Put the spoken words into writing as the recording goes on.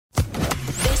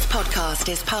podcast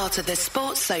is part of the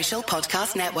Sports Social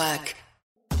Podcast Network.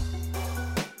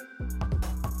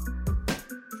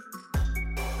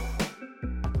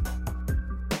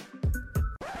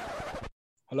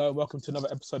 Hello and welcome to another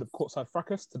episode of Courtside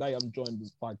Fracas. Today I'm joined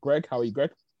by Greg. How are you,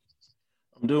 Greg?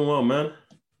 I'm doing well, man.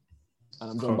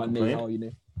 And I'm joined by Nick. How are you,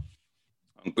 Nick?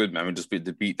 I'm good, man. We just beat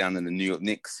the beat down in the New York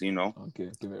Knicks, you know.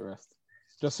 Okay, give it a rest.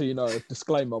 Just so you know,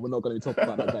 disclaimer, we're not going to be talking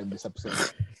about that game this episode.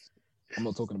 I'm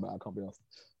not talking about it, I can't be asked.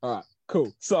 All right,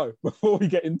 cool. So before we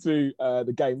get into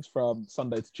the games from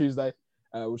Sunday to Tuesday,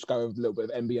 we'll just go over a little bit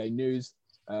of NBA news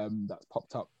that's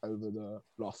popped up over the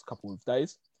last couple of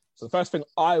days. So the first thing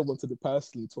I wanted to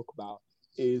personally talk about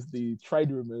is the trade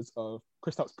rumors of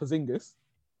Kristaps Porzingis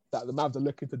that the Mavs are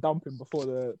looking to dump him before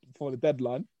the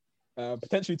deadline,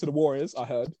 potentially to the Warriors, I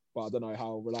heard, but I don't know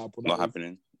how reliable that Not is.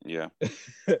 happening, yeah.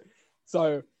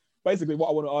 So basically what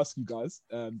I want to ask you guys,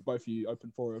 both of you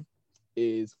open forum,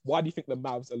 is why do you think the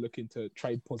Mavs are looking to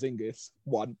trade Porzingis?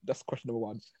 One, that's question number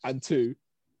one. And two,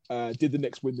 did the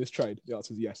Knicks win this trade? The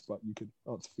answer is yes, but you can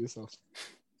answer for yourself.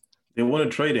 They want to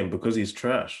trade him because he's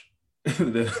trash.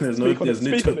 There's no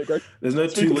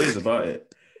two ways about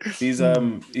it. He's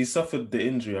suffered the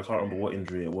injury. I can't remember what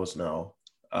injury it was now.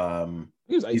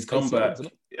 He's come back,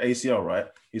 ACL, right?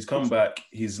 He's come back.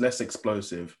 He's less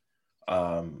explosive.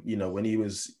 When he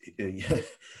was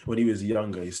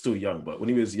younger, he's still young, but when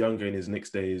he was younger in his Knicks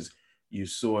days, you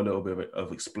saw a little bit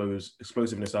of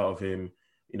explosiveness out of him.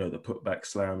 You know, the putback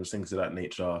slams, things of that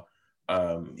nature.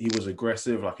 He was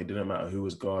aggressive. Like, it didn't matter who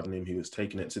was guarding him. He was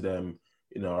taking it to them.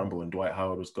 You know, I remember when Dwight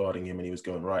Howard was guarding him and he was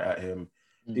going right at him.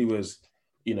 He was,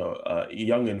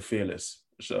 young and fearless,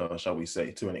 shall we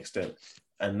say, to an extent.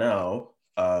 And now,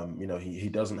 he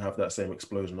doesn't have that same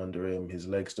explosion under him. His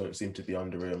legs don't seem to be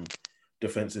under him.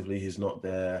 Defensively, he's not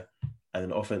there. And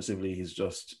then offensively, he's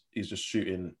just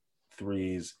shooting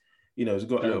threes. You know, he's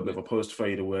got a little bit of a post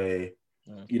fade away.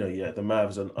 The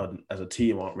Mavs are, as a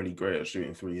team, aren't really great at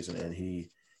shooting threes, and he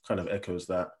kind of echoes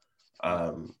that.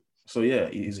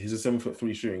 He's a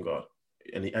 7'3" shooting guard,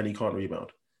 and he can't rebound.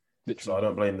 Literally. So I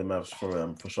don't blame the Mavs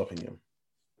for shopping him.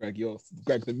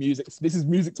 Greg, the music. This is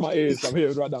music to my ears. I'm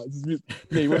here right now. This is music.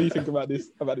 Lee, what do you think about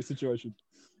this situation?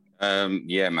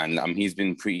 He's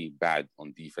been pretty bad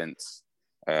on defense.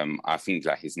 I think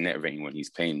like his net rating when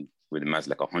he's playing with the Mavs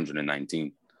like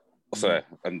 119. Sorry,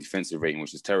 defensive rating,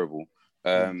 which is terrible.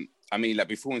 Before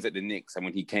he was at the Knicks and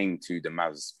when he came to the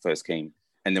Mavs first came,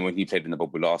 and then when he played in the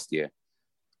bubble last year,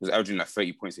 he was averaging like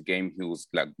 30 points a game. He was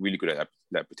like really good at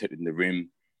like protecting the rim,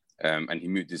 and he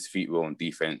moved his feet well on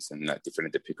defense and like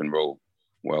defended the pick and roll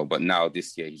well. But now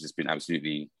this year he's just been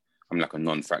absolutely, a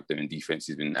non-factor in defense.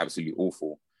 He's been absolutely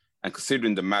awful. And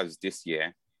considering the Mavs this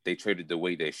year, they traded the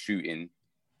way they're shooting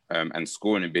and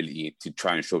scoring ability to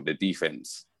try and show up their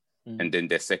defense, and then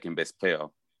their second best player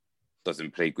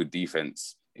doesn't play good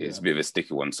defense. It's a bit of a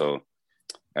sticky one. So,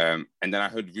 and then I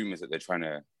heard rumors that they're trying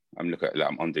to. I'm looking at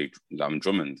I'm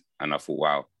Drummond, and I thought,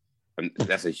 wow,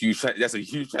 that's a huge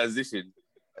transition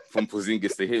from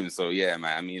Porzingis to him. So yeah,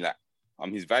 man.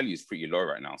 His value is pretty low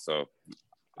right now. So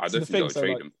I don't think they'll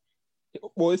trade him.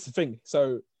 Well, it's the thing.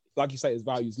 So, like you say, his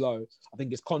value is low. I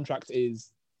think his contract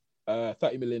is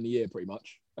 $30 million a year, pretty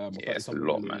much. It's a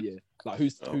lot, man. Like,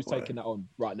 who's taking that on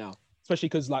right now? Especially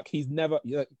because like he's never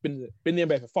been in the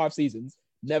NBA for 5 seasons,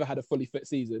 never had a fully fit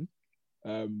season.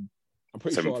 I'm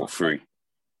pretty 7'3".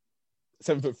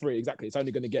 7'3", exactly. It's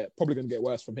probably going to get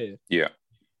worse from here. Yeah.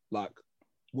 Like,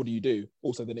 what do you do?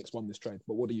 Also, the Knicks won this trade,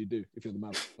 but what do you do if you're the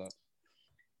Mavs?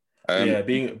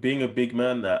 Being a big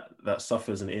man that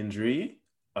suffers an injury,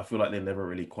 I feel like they never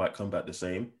really quite come back the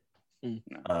same.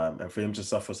 And for him to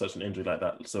suffer such an injury like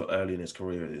that so early in his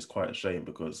career is quite a shame,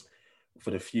 because for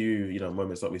the few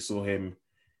moments that we saw him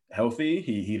healthy,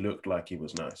 he looked like he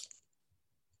was nice.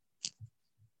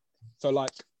 So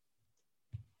like,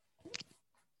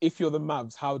 if you're the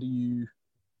Mavs, how do you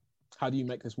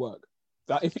make this work?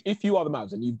 Like, if you are the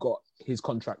Mavs and you've got his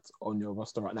contract on your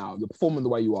roster right now, you're performing the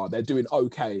way you are, they're doing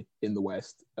okay in the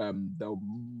West.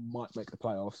 Might make the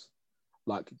playoffs.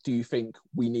 Like, do you think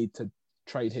we need to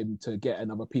trade him to get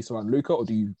another piece around Luka, or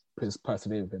do you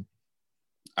persevere with him?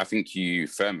 I think you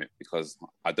firm it, because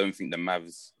I don't think the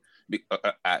Mavs...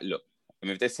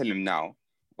 if they sell him now,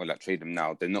 or like trade him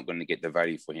now, they're not going to get the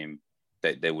value for him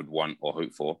that they would want or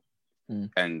hope for.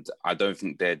 And I don't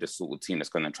think they're the sort of team that's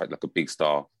going to attract like a big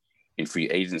star in free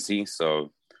agency.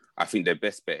 So I think their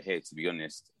best bet here, to be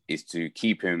honest, is to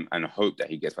keep him and hope that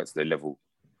he gets back to the level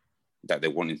that they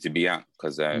want him to be at,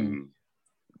 because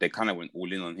they kind of went all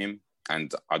in on him,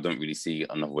 and I don't really see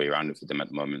another way around it for them at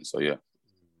the moment. So yeah.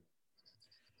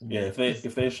 Yeah,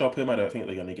 if they shop him, I don't think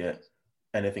they're going to get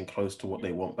anything close to what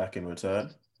they want back in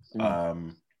return.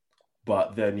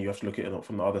 But then you have to look at it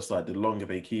from the other side. The longer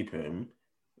they keep him,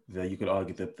 you could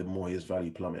argue that the more his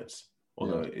value plummets,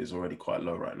 although it is already quite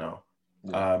low right now.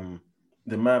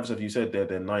 The Mavs, as you said,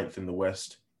 they're ninth in the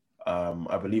West.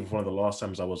 I believe one of the last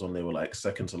times I was on, they were like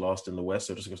second to last in the West.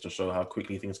 So just goes to show how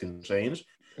quickly things can change,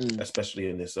 especially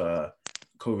in this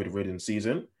COVID-ridden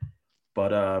season.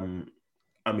 But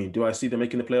I mean, do I see them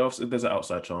making the playoffs? There's an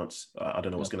outside chance. I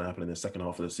don't know what's going to happen in the second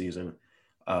half of the season.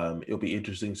 It'll be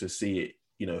interesting to see,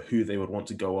 who they would want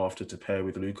to go after to pair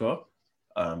with Luka,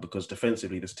 because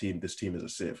defensively, this team is a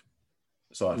sieve.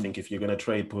 So I think if you're going to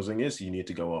trade Porzingis, you need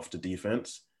to go after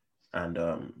defense and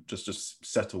just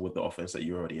settle with the offense that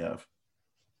you already have.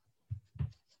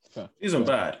 Fair. It isn't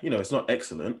bad. It's not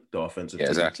excellent, the offensive team.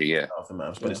 Exactly, Of the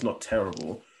Mavs, but it's not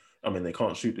terrible. I mean, they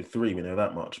can't shoot the three, we know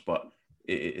that much, but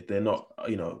they're not,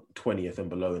 20th and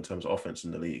below in terms of offense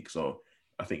in the league. So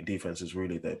I think defense is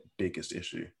really their biggest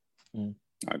issue. I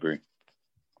agree.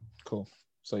 Cool.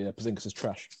 So yeah, Porzingis is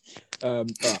trash.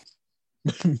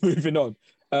 Moving on.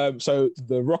 So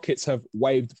the Rockets have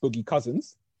waived Boogie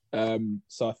Cousins.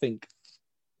 So I think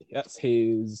that's I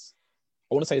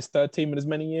want to say his third team in as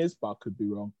many years, but I could be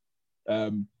wrong.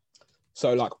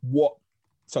 So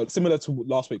similar to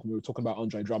last week when we were talking about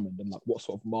Andre Drummond and like what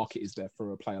sort of market is there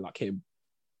for a player like him?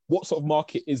 What sort of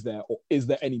market is there, or is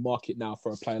there any market now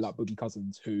for a player like Boogie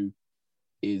Cousins who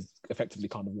is effectively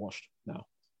kind of washed now?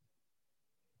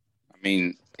 I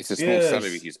mean, it's a small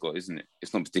salary he's got, isn't it?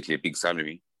 It's not particularly a big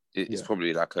salary. It's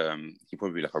probably like he's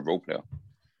probably like a role player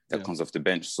that comes off the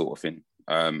bench sort of thing.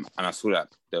 And I saw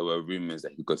that there were rumors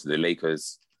that he'd go to the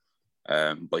Lakers,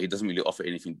 but he doesn't really offer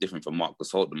anything different from Marc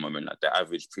Gasol at the moment. Like they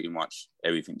average pretty much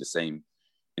everything the same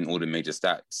in all the major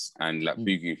stats. And like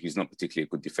Boogie, he's not particularly a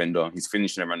good defender. His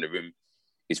finishing around the rim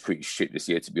is pretty shit this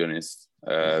year, to be honest.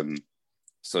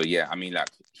 So yeah, I mean,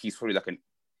 like he's probably like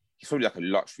a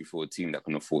luxury for a team that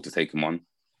can afford to take him on,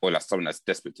 or like someone that's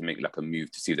desperate to make like a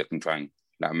move to see if they can try and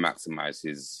like maximize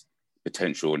his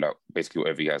potential, like basically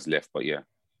whatever he has left. But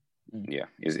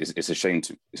it's a shame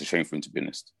for him, to be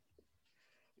honest.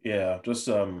 Yeah, just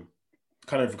kind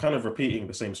of repeating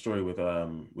the same story with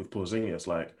Porzingis.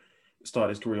 Like started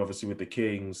his career obviously with the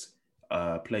Kings,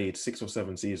 played 6 or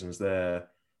 7 seasons there,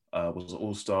 was an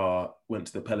All-Star, went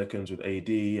to the Pelicans with AD,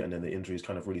 and then the injuries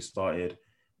kind of really started.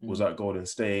 Was at Golden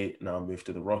State, now moved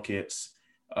to the Rockets.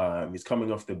 He's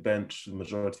coming off the bench the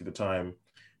majority of the time.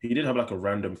 He did have like a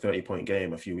random 30-point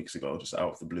game a few weeks ago, just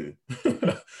out of the blue.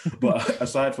 But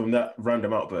aside from that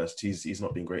random outburst, he's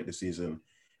not been great this season.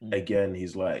 Again,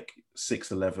 he's like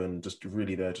 6'11", just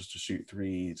really there just to shoot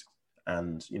threes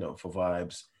and, for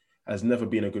vibes. Has never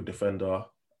been a good defender.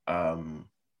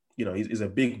 He's a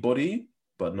big body,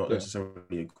 but not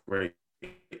necessarily a great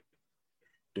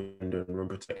defender and rim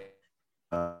protector.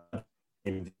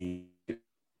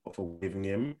 For waiving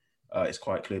him, it's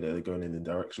quite clear that they're going in the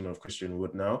direction of Christian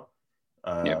Wood now,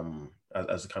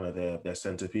 as kind of their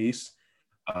centerpiece.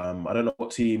 I don't know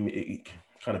what team it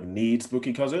kind of needs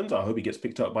Boogie Cousins. I hope he gets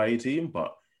picked up by a team,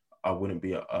 but I wouldn't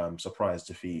be surprised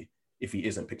if he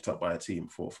isn't picked up by a team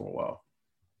for a while.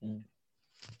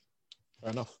 Fair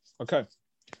enough. Okay,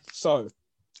 so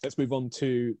let's move on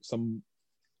to some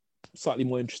slightly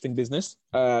more interesting business.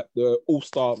 The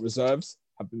All-Star reserves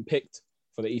have been picked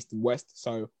for the East and West.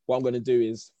 So what I'm going to do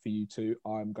is for you two,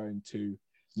 I'm going to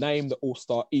name the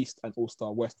All-Star East and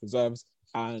All-Star West reserves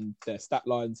and their stat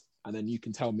lines, and then you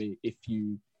can tell me if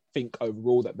you think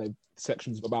overall that the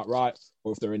selections are about right,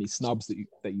 or if there are any snubs that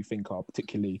you think are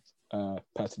particularly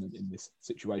pertinent in this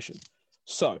situation.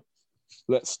 So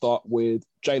let's start with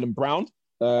Jaylen Brown.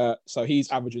 So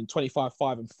he's averaging 25,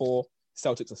 5 and 4.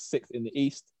 Celtics are 6th in the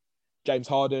East. James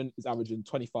Harden is averaging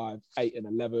 25, 8 and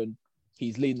 11.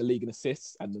 He's leading the league in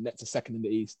assists, and the Nets are 2nd in the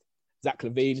East. Zach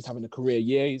LaVine is having a career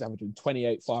year. He's averaging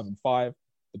 28, 5 and 5.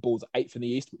 The Bulls are 8th in the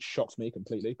East, which shocks me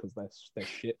completely because they're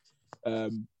shit.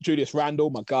 Julius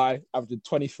Randle, my guy, averaging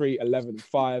 23, 11 and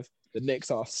 5. The Knicks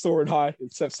are soaring high.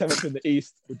 It's 7th in the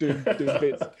East. We're doing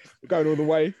bits. We're going all the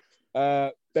way.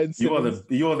 Ben Simmons.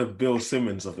 You are the Bill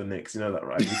Simmons of the Knicks. You know that,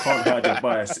 right? You can't hide your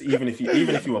bias, even if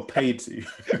you are paid to.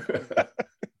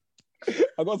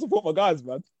 I got to support my guys,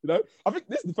 man. I think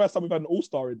this is the first time we've had an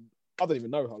All-Star in I don't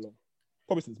even know how long.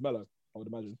 Probably since Melo, I would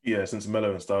imagine. Yeah, since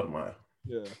Melo and Stoudemire.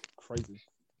 Yeah, crazy.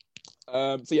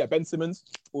 Ben Simmons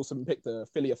also been picked.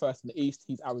 Philly are 1st in the East.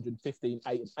 He's averaging 15,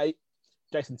 8 and 8.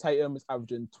 Jason Tatum is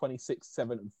averaging 26,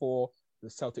 7 and 4. The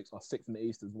Celtics are 6th in the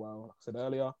East as well, like I said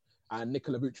earlier. And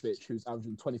Nikola Vucevic, who's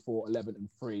averaging 24, 11 and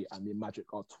 3. And the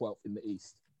Magic are 12th in the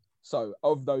East. So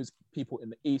of those people in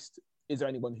the East, is there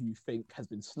anyone who you think has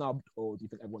been snubbed, or do you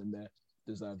think everyone in there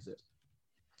deserves it?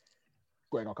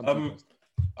 Greg, I'll come to you first.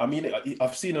 I mean,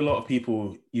 I've seen a lot of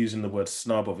people using the word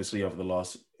snub, obviously, over the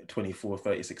last 24,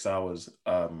 36 hours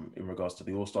in regards to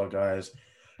the All-Star guys.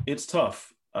 It's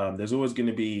tough. There's always going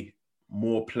to be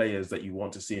more players that you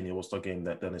want to see in the All-Star game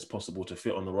than is possible to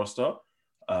fit on the roster.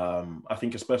 I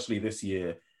think especially this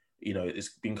year, it's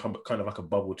been kind of like a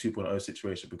bubble 2.0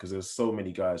 situation because there's so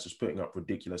many guys just putting up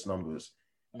ridiculous numbers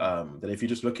that if you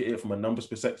just look at it from a numbers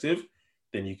perspective,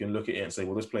 then you can look at it and say,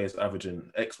 well, this player is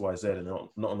averaging X, Y, Z and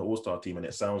not on the All-Star team. And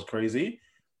it sounds crazy,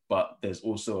 but there's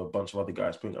also a bunch of other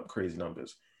guys putting up crazy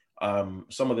numbers.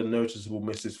 Some of the noticeable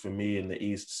misses for me in the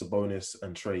East, Sabonis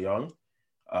and Trae Young.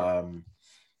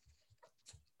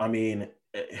 I mean,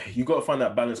 you got to find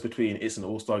that balance between it's an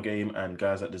All-Star game and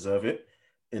guys that deserve it.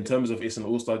 In terms of it's an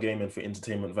All-Star game and for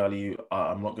entertainment value,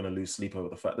 I'm not going to lose sleep over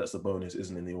the fact that Sabonis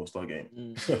isn't in the All-Star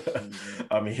game.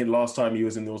 I mean, last time he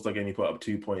was in the All-Star game, he put up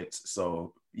 2 points.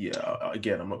 So, yeah,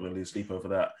 again, I'm not going to lose sleep over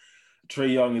that.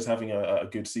 Trae Young is having a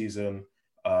good season.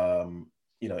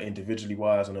 Individually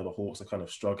wise, I know the Hawks are kind of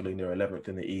struggling. They're 11th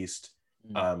in the East.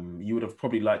 You would have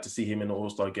probably liked to see him in the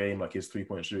All-Star game, like his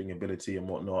three-point shooting ability and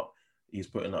whatnot. He's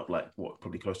putting up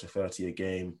probably close to 30 a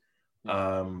game.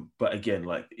 But again,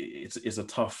 it's a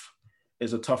tough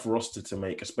roster to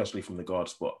make, especially from the guard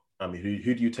spot. I mean,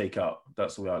 who do you take out?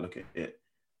 That's the way I look at it.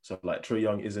 So Trae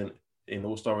Young isn't in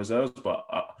All-Star reserves, but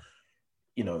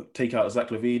take out Zach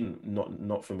LaVine,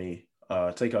 not for me.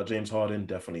 Take out James Harden,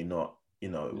 definitely not.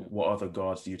 What other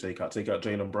guards do you take out? Take out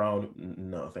Jaylen Brown?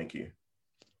 No, thank you.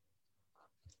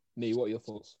 Nee, what are your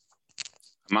thoughts?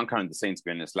 I'm kind of the same, to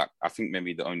be honest. I think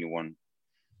maybe the only one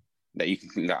that you can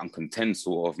think that I'm content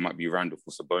sort of might be Randall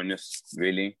for Sabonis,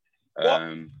 really.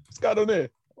 What's going on here?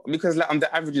 Because I'm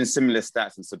averaging similar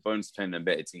stats and Sabonis playing a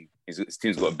better team. His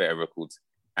team's got a better record.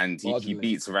 And he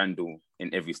beats Randall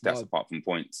in every stats apart from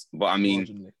points. But I mean...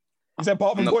 Marginally. You said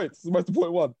apart from points. It's the most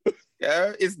important one.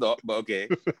 Yeah, it's not, but okay.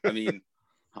 I mean...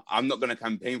 I'm not going to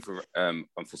campaign for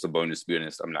Sabonis, to be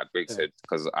honest. I'm like Greg said,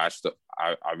 because I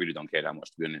really don't care that much,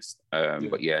 to be honest.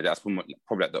 But yeah, that's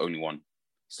probably the only one.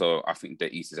 So I think the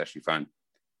East is actually fine.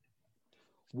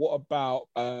 What about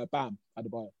Bam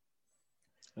Adebayo?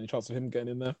 Any chance of him getting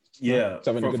in there? Yeah,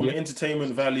 from an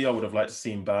entertainment value, I would have liked to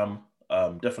see Bam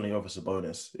definitely over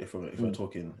Sabonis if we're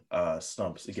talking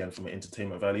snubs again from an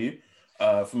entertainment value.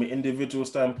 From an individual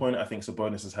standpoint, I think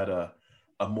Sabonis has had a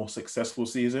more successful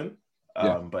season.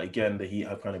 But again, the Heat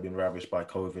have kind of been ravished by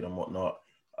COVID and whatnot.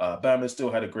 Bam has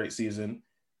still had a great season,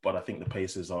 but I think the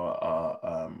Pacers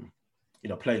are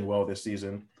playing well this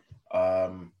season.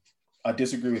 I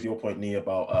disagree with your point, Nee,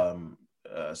 about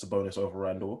Sabonis over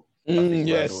Randall.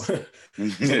 Yes.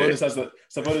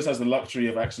 Sabonis has the luxury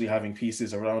of actually having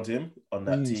pieces around him on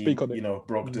that team.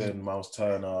 Brogdon, Miles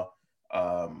Turner,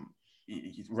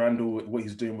 Randall, what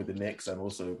he's doing with the Knicks, and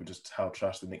also just how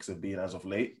trash the Knicks have been as of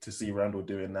late. To see Randall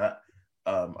doing that,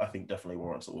 I think definitely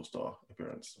warrants an All-Star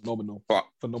appearance. Phenomenal.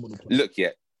 Phenomenal play. Look,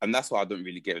 and that's why I don't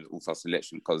really get an All-Star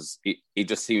selection, because it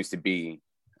just seems to be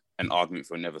an argument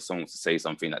for whenever someone wants to say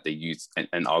something that they use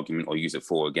an argument or use it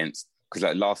for or against.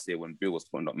 Because last year when Bill was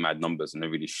putting up mad numbers and a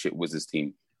really shit Wizards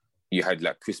team, you had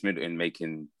Chris Middleton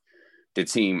making the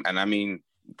team. And I mean,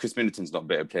 Chris Middleton's not a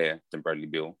better player than Bradley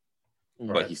Beal.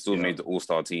 Right, but he still made the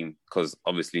All-Star team because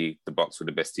obviously the Bucks were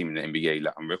the best team in the NBA,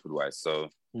 on record-wise. So,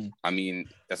 I mean,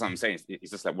 that's what I'm saying.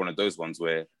 It's just one of those ones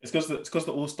where... It's because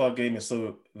the All-Star game is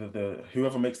so...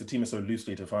 whoever makes the team is so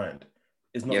loosely defined.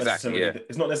 It's not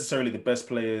it's not necessarily the best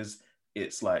players.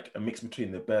 It's a mix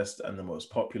between the best and the most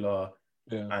popular,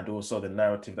 and also the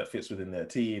narrative that fits within their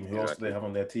team. Who else do they have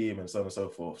on their team, and so on and so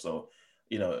forth. So,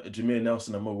 Jameer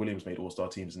Nelson and Mo Williams made All-Star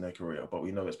teams in their career, but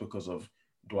we know it's because of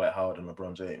Dwight Howard and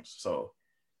LeBron James. So,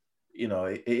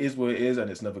 it is what it is, and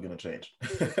it's never going to change.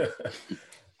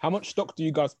 How much stock do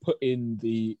you guys put in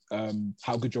the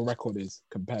how good your record is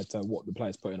compared to what the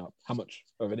player's putting up? How much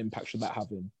of an impact should that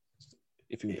have in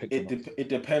if you pick it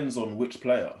depends on which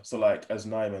player. So, as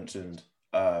Nye mentioned,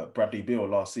 Bradley Beal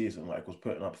last season was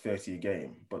putting up 30 a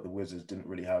game, but the Wizards didn't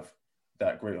really have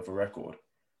that great of a record.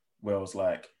 Whereas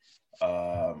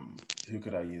who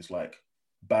could I use?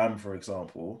 Bam, for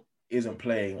example, isn't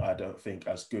playing, I don't think,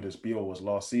 as good as Beal was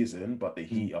last season, but the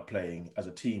Heat are playing as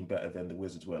a team better than the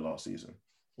Wizards were last season.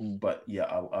 But yeah,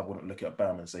 I wouldn't look at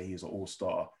Bam and say he's an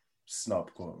all-star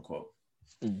snub, quote unquote.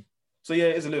 So yeah,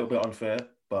 it's a little bit unfair,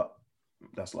 but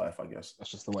that's life, I guess.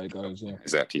 That's just the way it goes, yeah.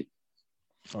 Exactly.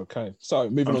 Okay, so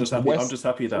moving on to the West. I'm just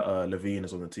happy that LaVine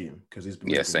is on the team because he's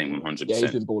been same 100%. Yeah,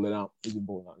 he's been balling out. He's been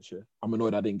balling out this year. I'm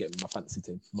annoyed I didn't get him in my fantasy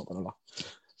team. I'm not gonna lie.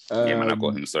 Yeah, man, I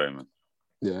got him. Sorry, man.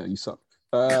 Yeah, you suck.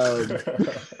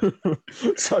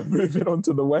 So moving on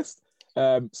to the West.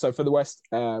 So for the West,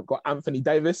 got Anthony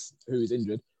Davis, who is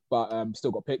injured, but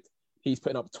still got picked. He's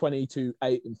putting up 22,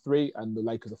 8, and 3, and the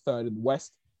Lakers are third in the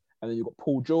West. And then you've got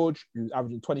Paul George, who's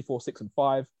averaging 24, 6, and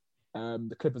 5.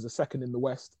 The Clippers are second in the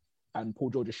West, and Paul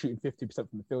George is shooting 50% from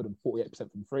the field and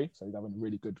 48% from three. So he's having a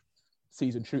really good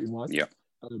season shooting-wise. Yeah.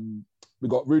 We've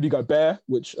got Rudy Gobert,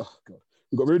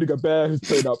 We've got Rudy Gobert, who's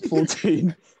putting up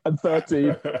 14 and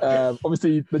 13.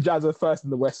 Obviously, the Jazz are first in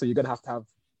the West, so you're going to have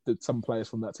some players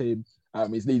from that team.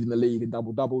 He's leading the league in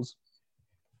double-doubles.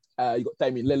 You've got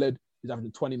Damian Lillard, who's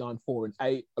averaging 29, 4, and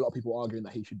 8. A lot of people are arguing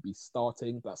that he should be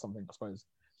starting. That's something I suppose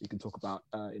we can talk about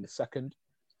in a second.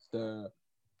 The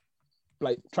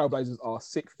Trailblazers are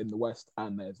 6th in the West,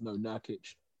 and there's no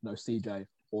Nurkic, no CJ,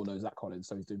 or no Zach Collins,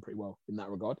 so he's doing pretty well in that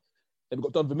regard. Then we've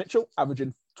got Donovan Mitchell,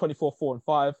 averaging 24, 4, and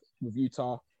 5 with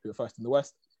Utah, who are first in the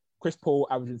West. Chris Paul,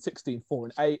 averaging 16, 4,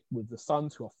 and 8 with the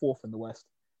Suns, who are 4th in the West.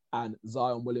 And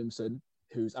Zion Williamson,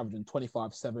 who's averaging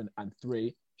 25, 7, and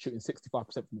 3, shooting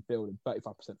 65% from the field and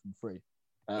 35% from three.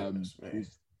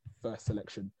 Who's first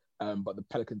selection. But the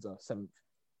Pelicans are 7th.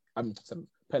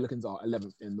 Pelicans are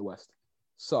 11th in the West.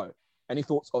 So, any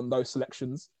thoughts on those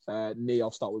selections? Nee,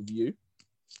 I'll start with you.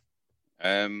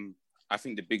 I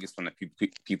think the biggest one that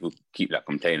people keep like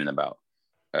complaining about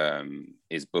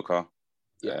is Booker.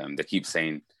 Yeah. They keep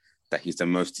saying that he's the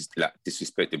most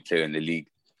disrespected player in the league,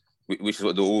 which is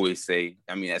what they always say.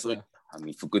 I mean,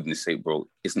 for goodness sake, bro,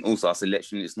 it's an all-star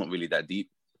selection. It's not really that deep.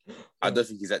 I don't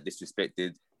think he's that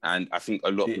disrespected, and I think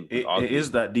a lot of people it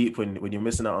is that deep when you're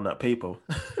missing out on that paper.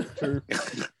 True.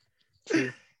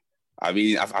 True. I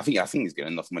mean, I think he's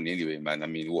getting enough money anyway, man. I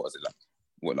mean, what is it like?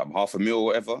 What, like $500,000 or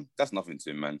whatever? That's nothing to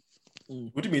him, man.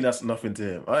 What do you mean that's nothing to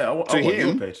him? I want him?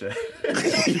 your paycheck.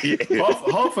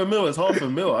 $500,000 is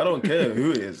 $500,000. I don't care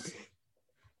who it is.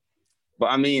 But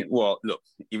I mean, well, look,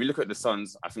 if you look at the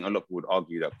Suns, I think a lot of people would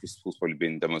argue that Chris Paul's probably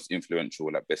been the most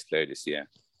influential, like best player this year.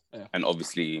 Yeah. And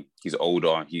obviously, he's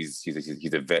older. He's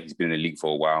a vet. He's been in the league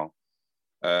for a while.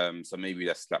 So maybe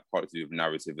that's like part of the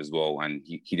narrative as well. And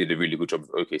he did a really good job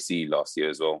with OKC last year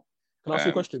as well. Can I ask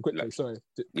you a question quickly? Sorry.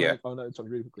 Yeah. Oh no, sorry,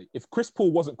 really quickly. If Chris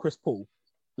Paul wasn't Chris Paul,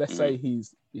 let's say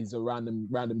he's a random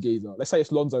geezer. Let's say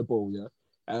it's Lonzo Ball,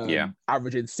 yeah.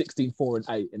 Averaging 16, 4, and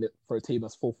 8 for a team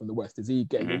that's 4th in the West. Is he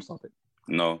getting all something?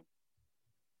 No.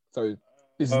 So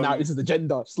this is the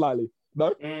gender slightly.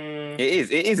 No?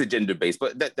 It is a gender based,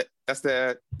 but that's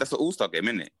the all-star game,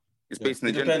 isn't it? It's based on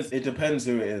the gender. It depends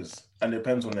who it is, and it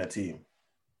depends on their team.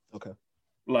 Okay.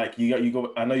 Like you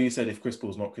go. I know you said if Chris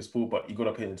Paul's not Chris Paul, but you got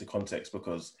to put it into context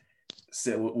because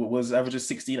was averaging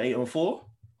 16, 8, and 4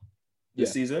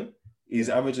 this season. He's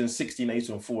averaging 16, 8,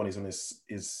 and 4, and he's on his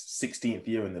 16th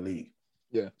year in the league.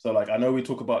 Yeah. So like I know we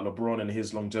talk about LeBron and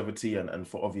his longevity, and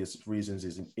for obvious reasons,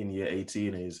 is in year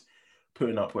 18 and he's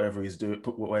putting up whatever he's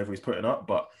putting up.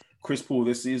 But Chris Paul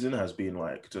this season has been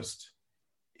like just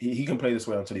he can play this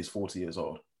way until he's 40 years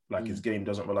old. Like his game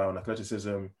doesn't rely on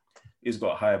athleticism. He's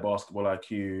got higher basketball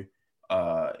IQ.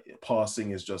 Passing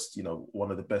is just,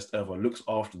 one of the best ever. Looks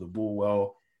after the ball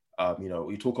well.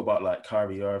 We talk about like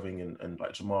Kyrie Irving and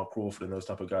like Jamal Crawford and those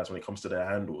type of guys when it comes to their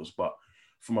handles. But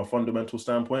from a fundamental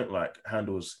standpoint, like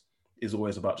handles is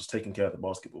always about just taking care of the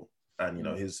basketball. And,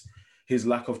 his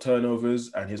lack of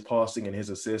turnovers and his passing and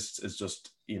his assists is just,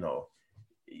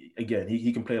 again,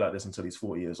 he can play like this until he's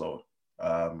 40 years old.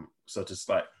 So just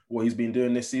like what he's been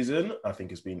doing this season, I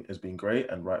think has been great,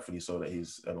 and rightfully so that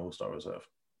he's an all-star reserve.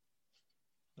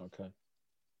 Okay.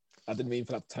 I didn't mean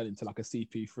for that to turn into like a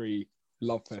CP3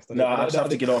 love fest. I just have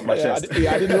to get off my chest.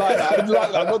 I didn't like that. I'm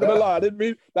not gonna lie. I didn't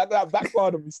mean that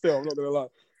backfired on me still. I'm not gonna lie.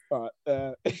 All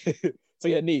right. So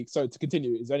yeah, Nee. So to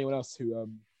continue, is there anyone else who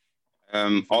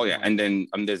and then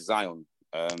there's Zion.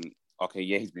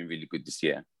 He's been really good this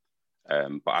year.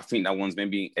 But I think that one's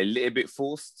maybe a little bit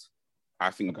forced. I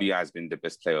think B.I. has been the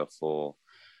best player for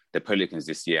the Pelicans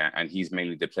this year, and he's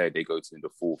mainly the player they go to in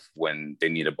the fourth when they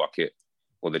need a bucket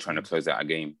or they're trying to close out a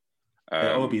game.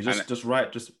 Obi, just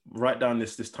write down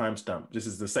this timestamp. This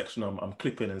is the section I'm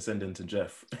clipping and sending to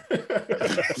Jeff.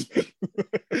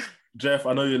 Jeff,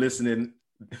 I know you're listening.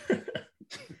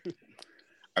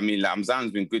 I mean, like,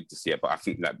 Zion's been good this year, but I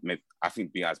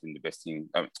think B.I. has been the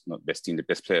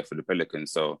best player for the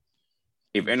Pelicans. So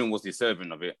if anyone was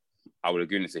deserving of it, I would have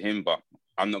given it to him, but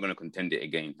I'm not going to contend it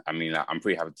again. I mean, like, I'm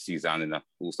pretty happy to see Zion in the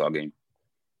All-Star game.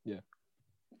 Yeah.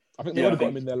 I think they would have got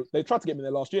him in there. They tried to get him in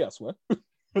there last year, I swear.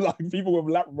 Like, people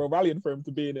were rallying for him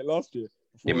to be in it last year.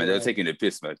 Yeah, man, they were taking the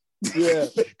piss, man. Yeah,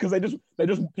 because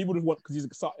people just want, because he's an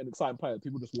exciting player,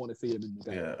 people just want to see him in the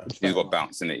game. Yeah. He's got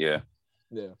bounce in it, yeah.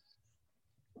 Yeah.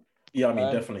 Yeah, I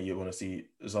mean, definitely you want to see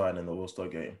Zion in the All-Star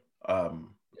game.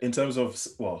 In terms of,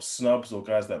 snubs or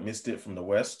guys that missed it from the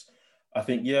West, I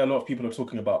think, a lot of people are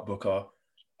talking about Booker.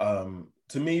 To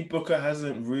to me, Booker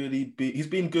hasn't really been. He's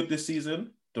been good this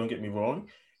season. Don't get me wrong.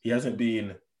 He hasn't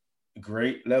been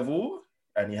great level,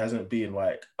 and he hasn't been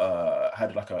like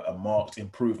had like a marked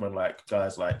improvement like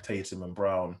guys like Tatum and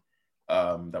Brown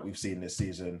that we've seen this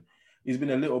season. He's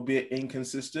been a little bit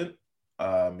inconsistent.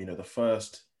 The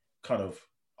first kind of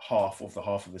half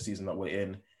of the season that we're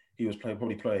in, he was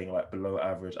probably playing like below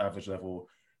average level.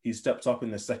 He stepped up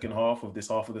in the second half of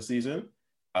the season.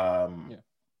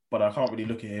 But I can't really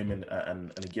look at him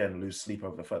and again lose sleep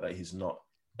over the fact that he's not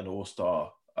an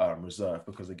all-star reserve,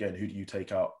 because again, who do you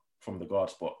take out from the guard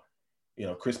spot?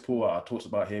 Chris Paul, I talked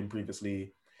about him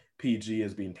previously. PG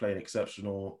has been playing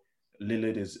exceptional.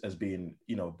 Lillard has been,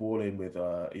 balling with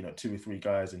 2 or 3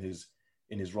 guys in his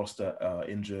roster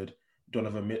injured.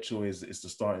 Donovan Mitchell is the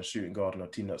starting shooting guard on a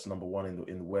team that's number 1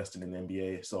 in the West and in the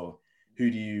NBA. So who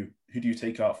do you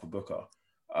take out for Booker?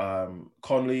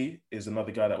 Conley is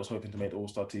another guy that was hoping to make the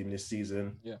All-Star team this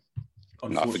season. Yeah.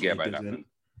 Unfortunately, didn't.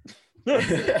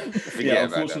 Yeah,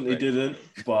 unfortunately didn't.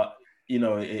 But it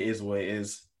is what it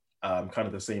is. Kind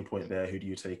of the same point there. Who do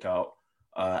you take out?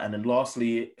 And then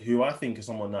lastly, who I think is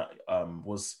someone that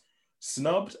was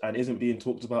snubbed and isn't being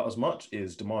talked about as much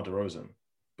is DeMar DeRozan,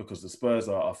 because the Spurs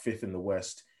are 5th in the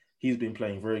West. He's been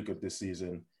playing very good this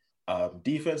season.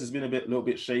 Defense has been a little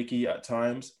bit shaky at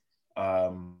times,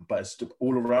 but it's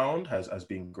all around has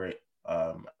been great.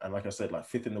 And like I said, like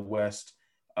 5th in the West,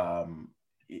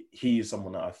 he is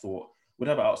someone that I thought would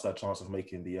have an outside chance of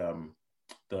making the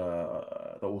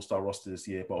All-Star roster this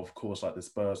year. But of course, like the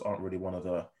Spurs aren't really one of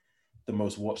the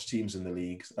most watched teams in the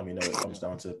league. I mean, it comes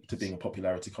down to being a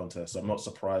popularity contest. So I'm not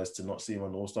surprised to not see him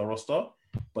on the All-Star roster,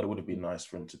 but it would have been nice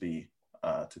for him to be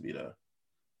there.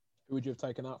 Who would you have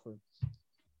taken out for him?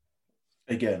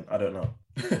 Again, I don't know.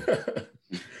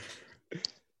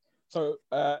 So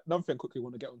another thing quickly I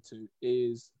want to get onto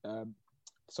is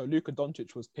so Luka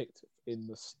Doncic was picked in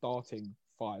the starting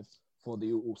 5 for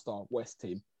the All-Star West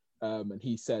team, and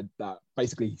he said that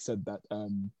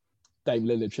Dame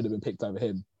Lillard should have been picked over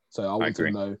him. So I want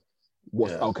to know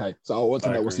okay. So I want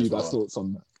to know what's you guys' thoughts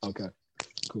on that. Okay,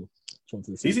 cool.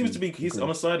 He seems to be. He's on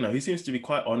a side note. He seems to be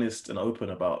quite honest and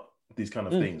open about these kind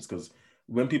of things, because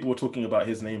when people were talking about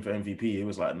his name for MVP, he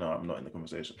was like, "No, I'm not in the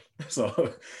conversation."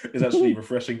 So it's actually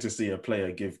refreshing to see a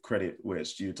player give credit where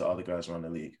it's due to other guys around the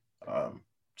league,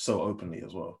 so openly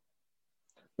as well.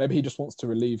 Maybe he just wants to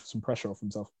relieve some pressure off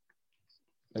himself.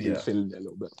 Maybe he's feeling it a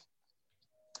little bit.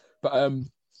 But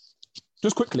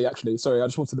just quickly, actually, sorry, I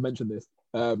just wanted to mention this,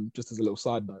 just as a little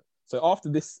side note. So after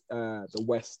this, the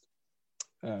West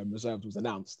reserves was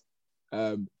announced,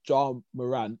 Ja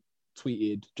Morant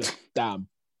tweeted, just damn.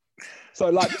 So,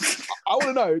 like, I want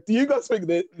to know, do you guys think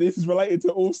that this is related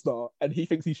to All-Star and he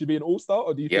thinks he should be an All-Star?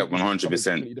 Or do you think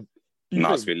 100%.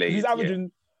 No, it's related. He's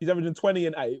averaging 20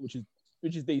 and 8, which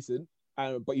is decent,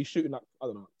 but he's shooting like, I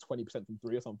don't know, 20% from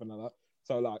 3 or something like that.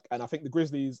 So, like, and I think the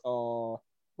Grizzlies are...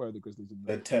 Where are the Grizzlies?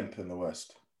 They're 10th in the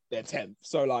West. They're 10th.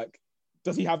 So, like,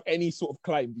 does he have any sort of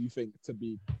claim, do you think, to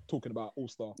be talking about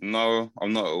All-Star? No,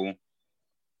 I'm not at all.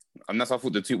 And that's why I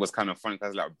thought the tweet was kind of funny,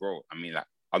 because, like, bro, I mean, like,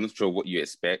 I'm not sure what you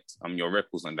expect. Your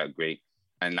record's not that great.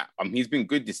 And, like, he's been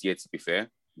good this year, to be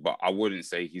fair, but I wouldn't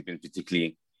say he's been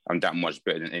particularly that much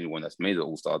better than anyone that's made the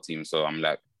All-Star team. So I'm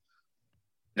like,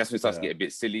 that's when it starts to get a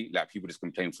bit silly. Like, people just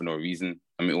complain for no reason.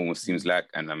 It almost seems like,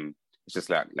 and it's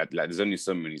just like there's only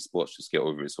so many sports, just get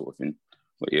over it sort of thing.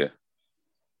 But yeah.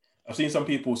 I've seen some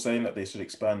people saying that they should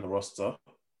expand the roster,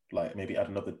 like maybe add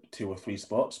another 2 or 3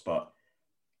 spots. But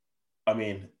I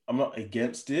mean, I'm not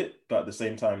against it, but at the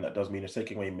same time, that does mean it's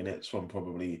taking away minutes from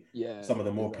probably some of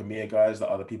the more premier guys that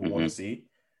other people want to see.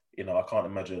 I can't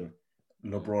imagine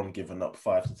LeBron giving up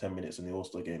 5 to 10 minutes in the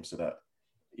All-Star game so that,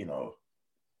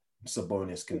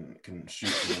 Sabonis can shoot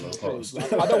from the low post.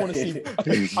 Like, I don't want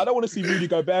to see Rudy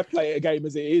Gobert play a game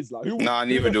as it is. Like,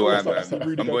 neither do I, man. But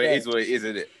it is what it is,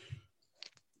 isn't it?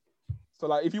 So,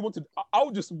 like, if you wanted, I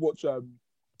would just watch. To be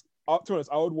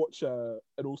honest, I would watch an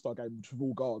All-Star game with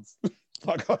all guards.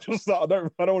 Like, I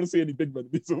don't want to see any big men in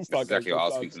these All-Star games. Exactly what I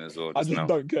was thinking as well. I just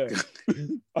don't care.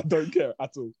 I don't care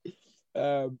at all.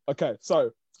 Okay,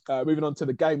 so moving on to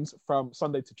the games from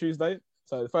Sunday to Tuesday.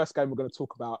 So the first game we're going to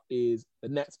talk about is the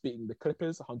Nets beating the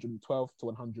Clippers 112 to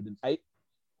 108.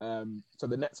 So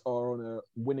the Nets are on a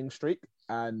winning streak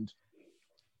and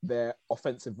their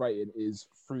offensive rating is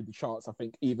through the charts. I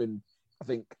think it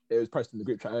was posted in the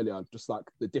group chat earlier, just like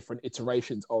the different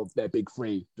iterations of their big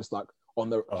three, just like on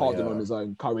the Harden on his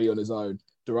own, Curry on his own,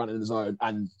 Durant on his own,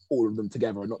 and all of them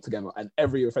together and not together. And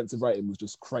every offensive rating was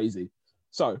just crazy.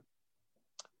 So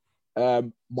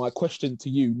my question to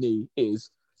you, Nee, is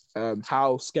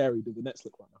how scary do the Nets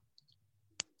look right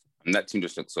And that team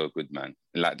just looks so good, man.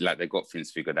 Like they got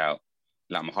things figured out.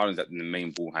 Like Harden's like the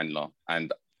main ball handler,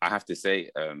 and I have to say,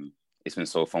 it's been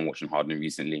so fun watching Harden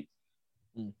recently.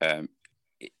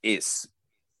 It's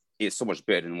so much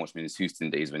better than watching his Houston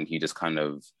days when he just kind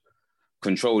of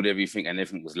controlled everything and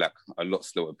everything was like a lot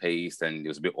slower paced and it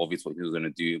was a bit obvious what he was going to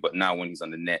do. But now when he's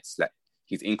on the Nets, like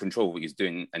he's in control of what he's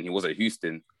doing, and he was at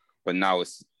Houston, but now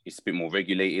it's a bit more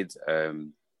regulated.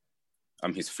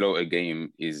 His floater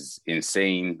game is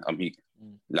insane.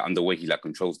 The way he like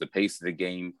controls the pace of the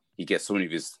game. He gets so many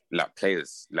of his like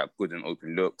players like good and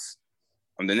open looks.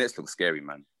 The Nets look scary,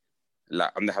 man.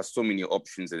 Like they have so many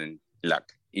options, and like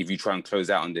if you try and close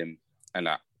out on them, and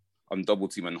like double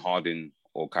team on Harden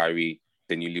or Kyrie,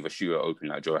 then you leave a shooter open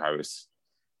like Joe Harris.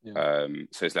 Yeah.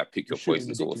 So it's like pick your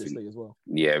poison sort of thing. As well.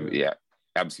 Yeah,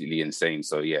 absolutely insane.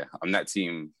 So yeah, that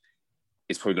team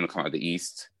is probably going to come out of the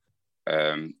East,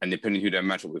 and depending who they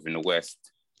match up with in the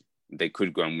West, they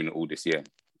could go and win it all this year.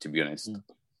 To be honest.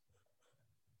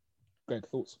 Greg,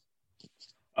 thoughts?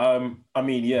 It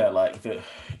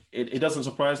doesn't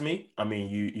surprise me. I mean,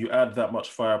 you add that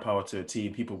much firepower to a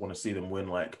team, people want to see them win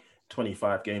like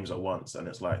 25 games at once, and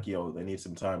it's like, yo, they need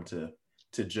some time to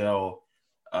gel.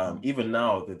 Even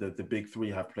now, the big three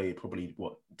have played probably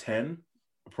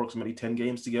approximately 10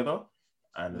 games together,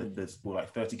 and there's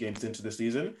like 30 games into the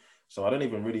season. So I don't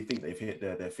even really think they've hit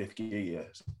their fifth gear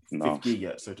yet,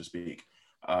 so to speak.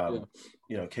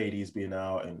 KD's been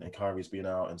out and Kyrie's been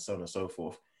out and so on and so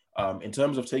forth. In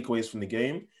terms of takeaways from the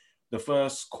game, the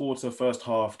first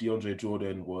half, DeAndre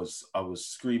Jordan I was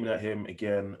screaming at him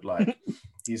again. Like,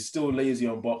 he's still lazy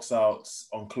on box outs,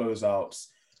 on closeouts,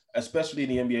 especially in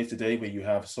the NBA today where you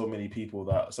have so many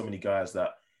guys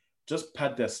that just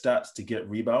pad their stats to get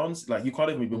rebounds. Like, you can't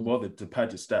even be bothered to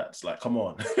pad your stats. Like, come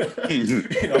on.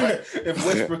 If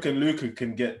Westbrook and Luka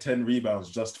can get 10 rebounds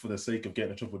just for the sake of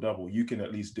getting a triple-double, you can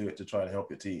at least do it to try and help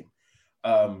your team.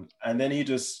 And then he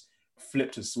just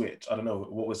flipped a switch. I don't know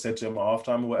what was said to him at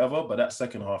halftime or whatever, but that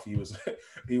second half, he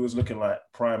was looking like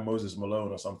prime Moses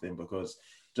Malone or something, because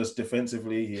just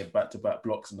defensively, he had back-to-back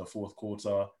blocks in the fourth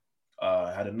quarter,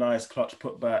 had a nice clutch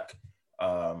putback,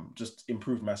 just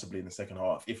improved massively in the second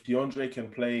half. If DeAndre can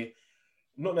play,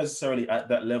 not necessarily at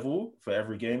that level for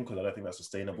every game, because I don't think that's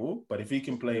sustainable, but if he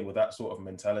can play with that sort of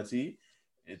mentality,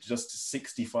 it's just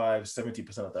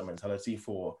 65-70% of that mentality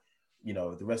for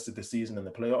the rest of the season and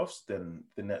the playoffs, then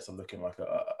the Nets are looking like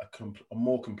a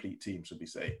more complete team, should we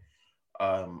say.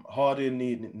 Harden,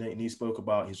 he spoke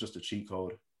about, he's just a cheat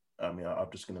code. I mean, I'm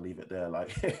just going to leave it there.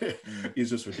 Like,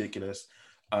 he's just ridiculous.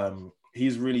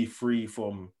 He's really free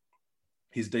from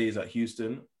his days at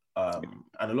Houston. And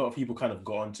a lot of people kind of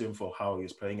got onto him for how he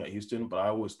was playing at Houston, but I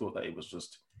always thought that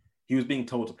he was being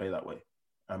told to play that way.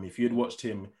 If you had watched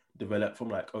him develop from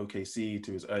like OKC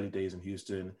to his early days in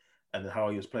Houston, and then how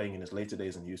he was playing in his later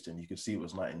days in Houston, you could see it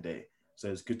was night and day. So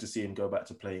it's good to see him go back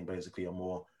to playing basically a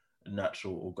more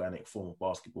natural, organic form of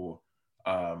basketball.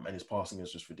 And his passing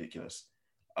is just ridiculous.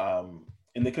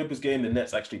 In the Clippers game, the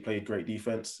Nets actually played great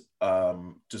defense.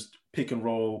 Just pick and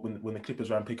roll. When the Clippers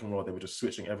ran pick and roll, they were just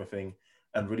switching everything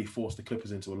and really forced the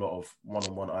Clippers into a lot of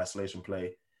one-on-one isolation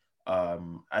play.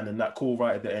 And then that call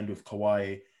right at the end with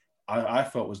Kawhi, I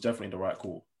felt was definitely the right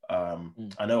call.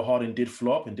 I know Harden did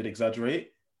flop and did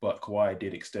exaggerate, but Kawhi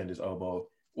did extend his elbow,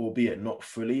 albeit not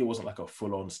fully. It wasn't like a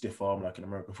full-on stiff arm like an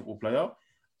American football player,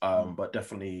 but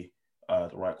definitely the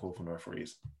right call from the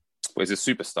referees. Well, he's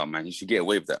a superstar, man. He should get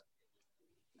away with that.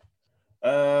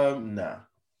 Nah.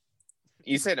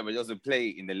 You said that, but there was a play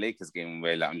in the Lakers game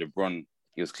where like LeBron,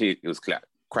 it was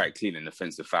quite clean an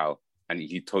offensive foul, and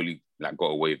he totally like got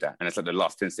away with that. And it's like the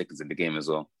last 10 seconds of the game as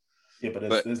well. Yeah,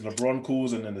 but there's LeBron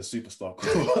calls and then there's superstar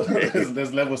calls.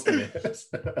 there's levels to this.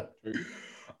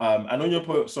 And on your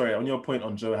point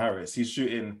on Joe Harris, he's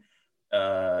shooting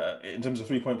in terms of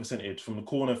 3-point percentage from the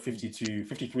corner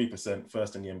 53%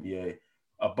 first in the NBA.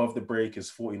 Above the break is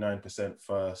 49%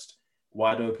 first.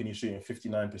 Wide open, he's shooting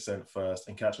 59% first,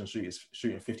 and catch and shoot is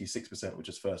shooting 56%, which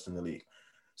is first in the league.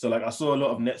 So like I saw a lot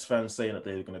of Nets fans saying that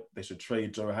they should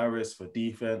trade Joe Harris for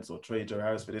defense or trade Joe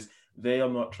Harris for this. They are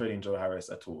not trading Joe Harris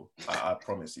at all. I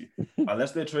promise you.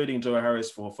 Unless they're trading Joe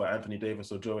Harris for Anthony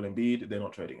Davis or Joel Embiid, they're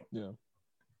not trading him. Yeah.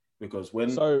 Because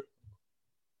when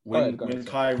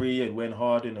Kyrie and when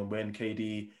Harden and when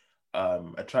KD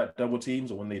attract double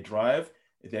teams, or when they drive,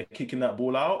 if they're kicking that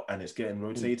ball out and it's getting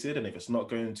rotated, and if it's not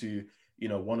going to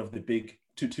one of the big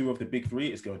two of the big three,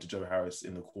 it's going to Joe Harris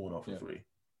in the corner for three.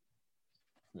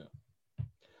 Yeah.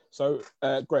 So,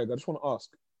 Greg, I just want to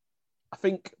ask. I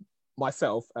think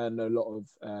myself and a lot of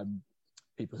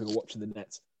people who are watching the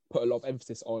Nets put a lot of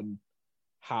emphasis on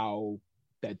how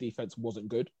their defense wasn't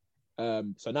good.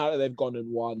 So now that they've gone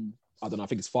and won, I don't know, I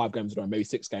think it's 5 games in a row, maybe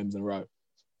 6 games in a row.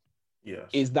 Yes.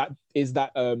 Is that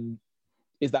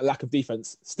lack of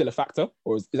defense still a factor,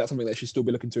 or is that something they should still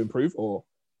be looking to improve, or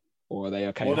are they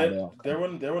okay? Well, they're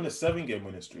on a 7-game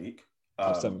winning streak.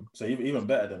 7. So even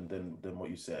better than what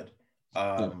you said.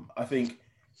 I think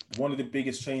one of the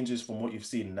biggest changes from what you've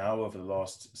seen now over the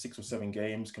last 6 or 7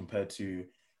 games compared to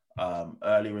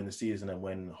earlier in the season and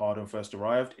when Harden first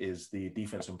arrived is the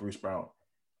defense from Bruce Brown.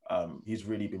 He's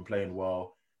really been playing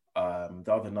well.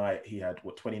 The other night he had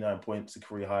 29 points, a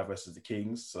career high versus the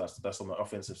Kings. So that's on the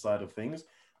offensive side of things.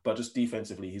 But just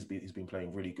defensively, he's been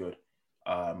playing really good.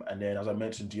 And then, as I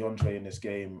mentioned, DeAndre in this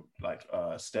game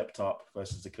stepped up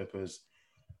versus the Clippers.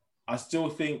 I still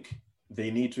think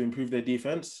they need to improve their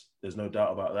defense. There's no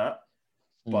doubt about that.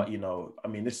 But,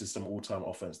 this is some all-time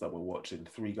offense that we're watching.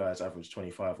 3 guys average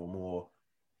 25 or more.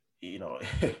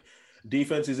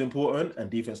 Defense is important and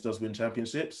defense does win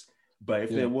championships. But if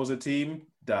there was a team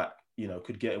that,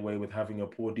 could get away with having a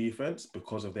poor defense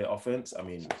because of their offense,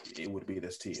 it would be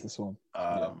this team. This one.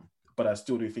 But I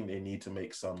still do think they need to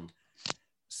make some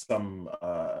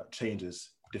changes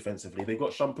defensively. They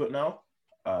got Shumpert now.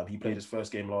 He played his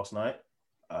first game last night.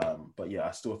 But yeah,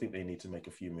 I still think they need to make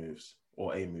a few moves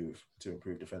or a move to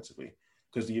improve defensively.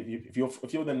 Because if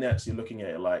you're the Nets, you're looking at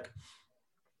it like,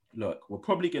 look, we're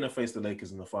probably going to face the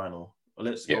Lakers in the final.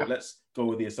 Let's go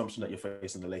with the assumption that you're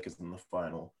facing the Lakers in the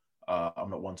final. I'm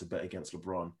not one to bet against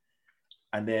LeBron.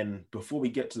 And then before we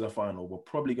get to the final, we're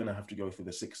probably going to have to go through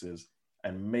the Sixers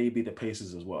and maybe the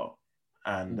Pacers as well.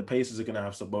 And the Pacers are going to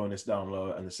have Sabonis down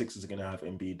low and the Sixers are going to have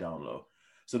Embiid down low.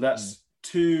 So that's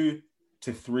 2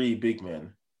 to 3 big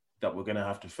men that we're going to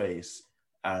have to face.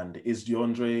 And is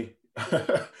DeAndre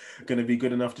going to be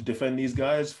good enough to defend these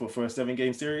guys for a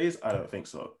 7-game series? I don't think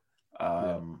so.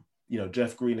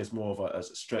 Jeff Green is more of a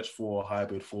stretch 4,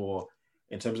 hybrid 4.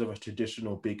 In terms of a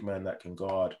traditional big man that can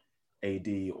guard AD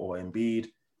or Embiid,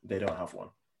 they don't have one.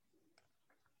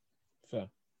 Fair.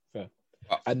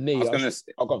 And I was going to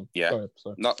say, go on. Yeah. Go ahead,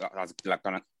 sorry. No, I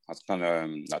was kind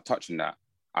of touching that.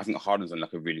 I think Harden's done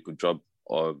a really good job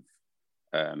of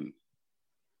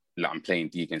playing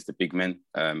D against the big men,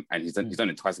 and he's done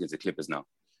it twice against the Clippers now.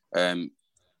 When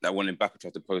Ibaka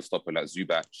tried to post up with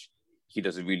Zubac, he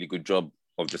does a really good job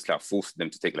of just forcing them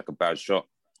to take a bad shot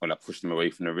or push them away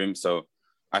from the rim. So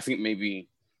I think maybe,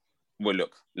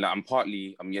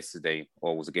 yesterday,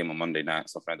 or was a game on Monday night,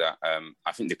 stuff like that.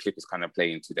 I think the Clippers kind of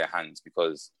play into their hands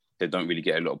because they don't really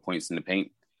get a lot of points in the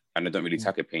paint and they don't really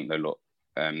tackle paint a lot.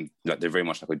 They're very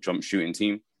much like a jump shooting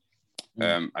team.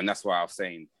 And that's why I was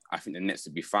saying, I think the Nets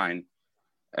would be fine,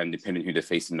 depending who they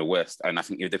face in the West. And I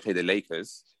think if they play the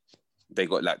Lakers, they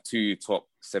got 2 top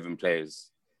 7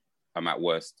 players at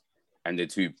worst, and they're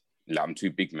 2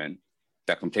 big men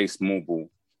that can play small ball,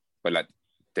 but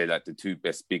they're the 2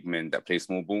 best big men that play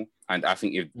small ball. And I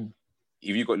think if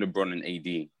you got LeBron and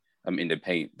AD in the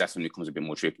paint, that's when it becomes a bit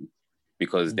more tricky,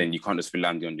 because then you can't just rely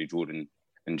on DeAndre Jordan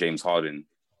and James Harden,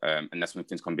 and that's when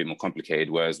things become a bit more complicated.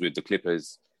 Whereas with the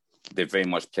Clippers, they very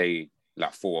much play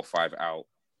 4 or 5 out,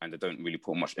 and they don't really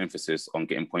put much emphasis on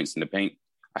getting points in the paint.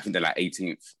 I think they're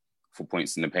 18th for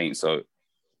points in the paint. So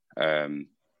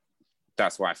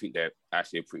that's why I think they're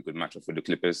actually a pretty good matchup for the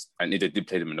Clippers. And if they did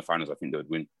play them in the finals, I think they would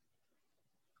win,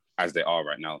 as they are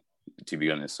right now, to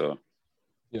be honest. So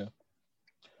yeah.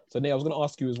 So Neil, I was going to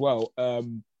ask you as well.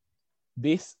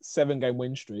 This 7-game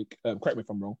win streak. Correct me if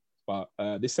I'm wrong, but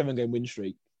this 7-game win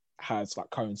streak has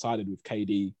coincided with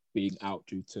KD being out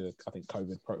due to, I think,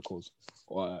 COVID protocols.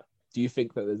 Or do you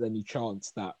think that there's any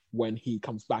chance that when he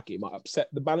comes back, it might upset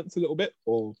the balance a little bit?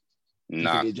 Or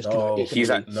nah, he's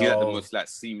like the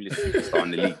most seamless superstar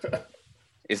in the league.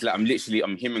 It's I'm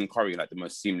him and Curry the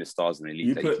most seamless stars in the league.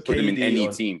 You put them in any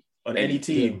team. On any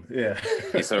team, yeah.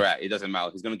 It's all right. It doesn't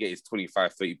matter. He's going to get his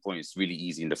 25, 30 points really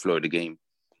easy in the flow of the game.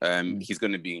 He's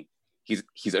only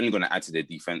going to add to their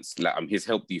defense. His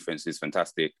help defense is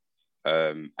fantastic.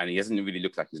 And he hasn't really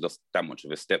looked like he's lost that much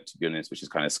of a step, to be honest, which is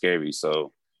kind of scary.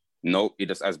 So, no, it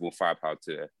just adds more firepower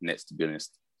to Nets, to be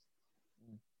honest.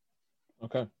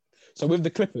 Okay. So with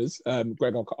the Clippers,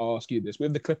 Greg, I'll ask you this.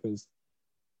 With the Clippers,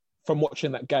 from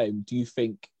watching that game, do you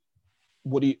think,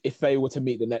 if they were to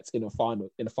meet the Nets in a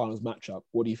finals matchup,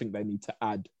 what do you think they need to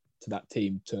add to that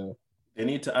team to? They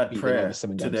need to add prayer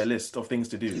to their list of things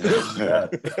to do.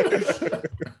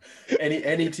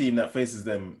 Any team that faces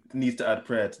them needs to add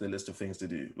prayer to their list of things to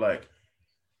do.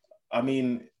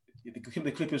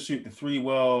 The Clippers shoot the 3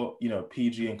 well.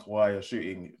 PG and Kawhi are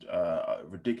shooting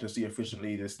ridiculously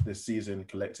efficiently this season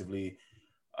collectively.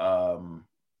 There's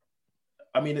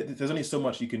only so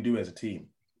much you can do as a team.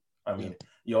 I mean,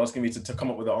 you're asking me to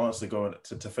come up with an answer going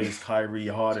to face Kyrie,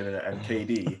 Harden, and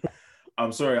KD.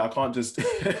 I'm sorry, I can't just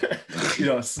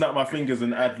snap my fingers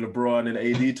and add LeBron and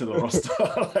AD to the roster.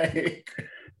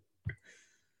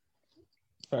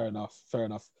 Fair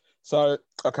enough. So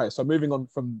moving on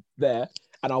from there,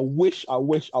 and I wish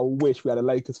we had a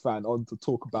Lakers fan on to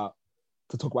talk about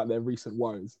their recent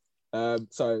woes.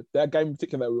 So their game in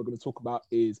particular that we were going to talk about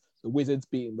is the Wizards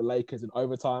beating the Lakers in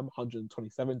overtime,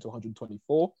 127 to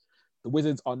 124. The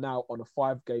Wizards are now on a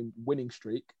 5-game winning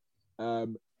streak.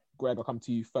 Greg, I'll come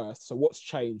to you first. So what's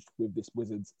changed with this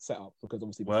Wizards setup? Because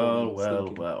obviously...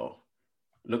 Well.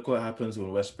 Look what happens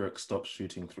when Westbrook stops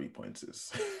shooting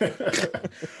 3-pointers.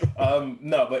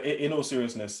 No, but in all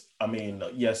seriousness, I mean,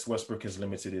 yes, Westbrook has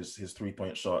limited his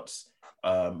 3-point shots.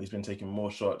 He's been taking more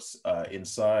shots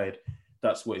inside.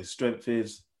 That's what his strength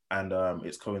is. And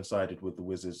it's coincided with the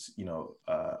Wizards,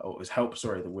 it's helped,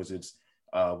 the Wizards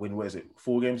win, what is it,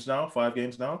 4 games now? 5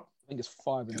 games now? I think it's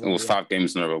 5 in a row. It was 5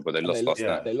 games in a row, but they lost last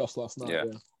night. They lost last night, yeah.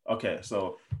 Okay,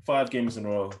 so 5 games in a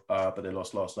row, but they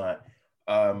lost last night.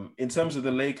 In terms of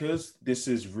the Lakers, this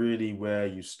is really where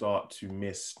you start to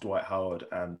miss Dwight Howard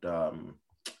and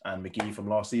McGee from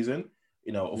last season.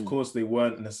 Of course, they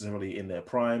weren't necessarily in their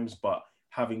primes, but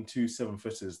having 2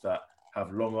 7-footers that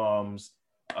have long arms,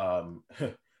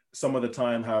 some of the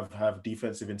time have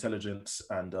defensive intelligence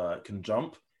and can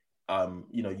jump.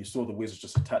 You saw the Wizards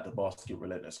just attack the basket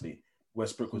relentlessly.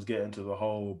 Westbrook was getting to the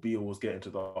hole, Beal was getting to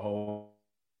the hole.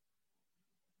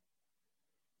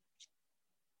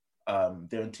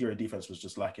 Their interior defense was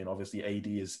just lacking. Obviously, AD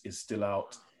is still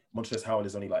out. Montrezl Harrell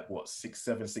is only 6'7",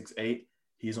 6'8".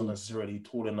 He's not necessarily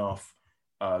tall enough.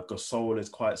 Gasol is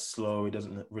quite slow. He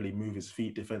doesn't really move his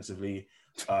feet defensively.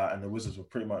 And the Wizards were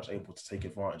pretty much able to take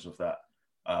advantage of that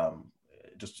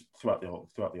just throughout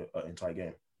the entire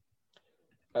game.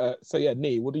 So yeah,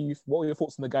 Nee, what were your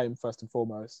thoughts on the game first and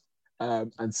foremost?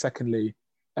 And secondly,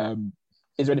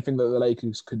 is there anything that the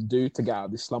Lakers can do to get out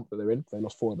of this slump that they're in? They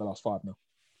lost 4 of the last 5 now.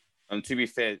 To be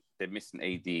fair, they're missing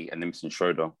AD and they're missing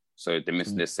Schroeder. So they're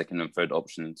missing their second and third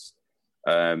options.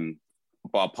 But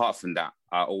apart from that,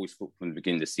 I always thought from the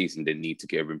beginning of the season, they need to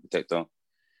get a rim protector.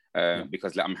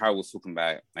 Because Harry was talking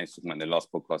about, in the last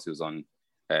podcast he was on,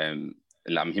 him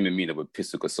and Mina were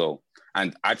pissed with Gasol.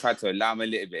 And I tried to allow him a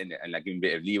little bit in it and give him a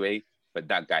bit of leeway. But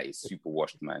that guy is super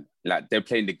washed, man. They're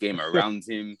playing the game around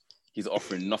him. He's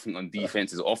offering nothing on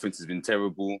defense. His offense has been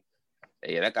terrible.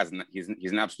 Yeah, that guy's he's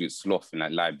an absolute sloth in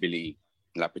liability,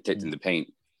 protecting the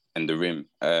paint and the rim.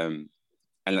 And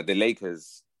the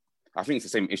Lakers, I think it's the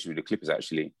same issue with the Clippers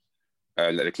actually.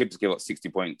 The Clippers gave up 60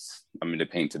 points. The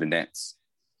paint to the Nets.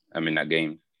 In that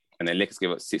game, and the Lakers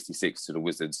gave up 66 to the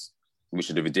Wizards,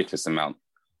 which is a ridiculous amount.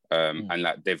 And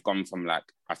they've gone from I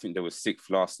think they were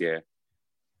 6th last year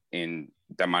in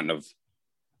the amount of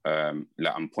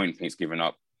point paints given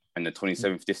up, and the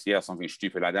 27th this year, something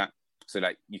stupid like that. So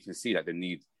you can see that they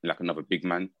need another big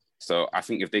man. So I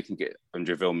think if they can get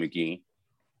JaVale McGee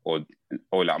or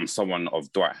someone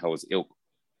of Dwight Howard's ilk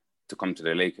to come to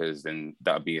the Lakers, then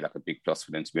that would be a big plus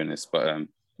for them, to be honest. But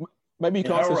maybe you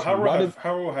can ask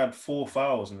Harrell had 4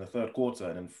 fouls in the third quarter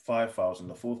and then 5 fouls in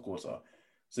the fourth quarter.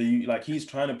 So he's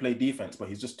trying to play defense, but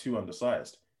he's just too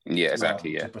undersized. Yeah,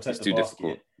 exactly. To protect it's the too basket.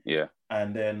 difficult. Yeah.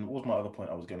 And then what was my other point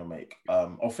I was going to make?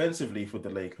 Offensively for the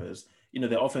Lakers,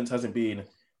 their offense hasn't been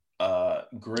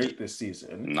great this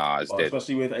season. Nah, it's dead.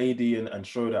 Especially with AD and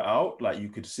Schroeder out, you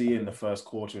could see in the first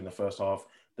quarter, in the first half,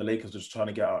 the Lakers just trying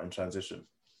to get out in transition.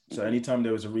 So anytime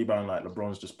there was a rebound,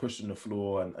 LeBron's just pushing the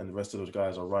floor and the rest of those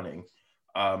guys are running.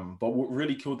 But what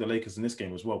really killed the Lakers in this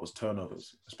game as well was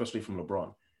turnovers, especially from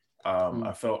LeBron.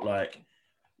 I felt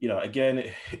again,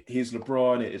 he's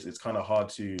LeBron. It's kind of hard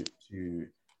to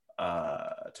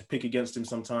pick against him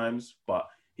sometimes, but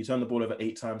he turned the ball over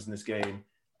 8 times in this game.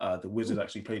 The Wizards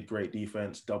actually played great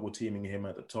defense, double teaming him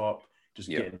at the top, just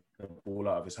getting the ball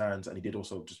out of his hands. And he did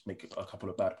also just make a couple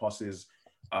of bad passes.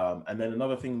 And then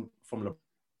another thing from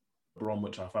LeBron,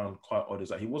 which I found quite odd, is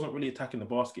that he wasn't really attacking the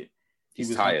basket. He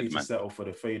was tired, happy to man. settle for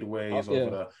the fadeaways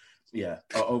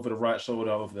over the right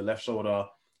shoulder, over the left shoulder.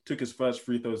 Took his first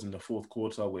free throws in the fourth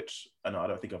quarter, which I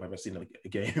don't think I've ever seen a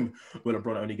game where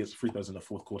LeBron only gets free throws in the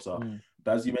fourth quarter.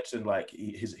 But as you mentioned,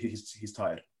 he's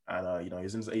tired, and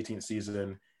he's in his 18th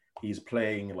season. He's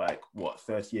playing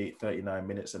 38, 39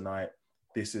 minutes a night.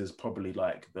 This is probably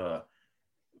the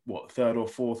 3rd or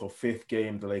 4th or 5th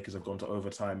game the Lakers have gone to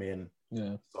overtime in.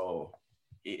 Yeah, so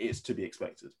it's to be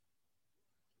expected.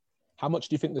 How much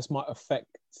do you think this might affect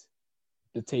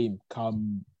the team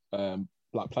come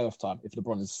playoff time if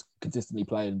LeBron is consistently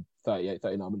playing 38,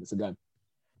 39 minutes a game?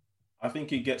 I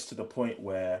think it gets to the point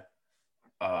where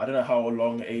I don't know how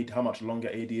much longer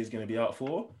AD is going to be out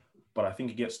for, but I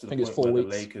think it gets to the point where the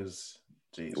Lakers.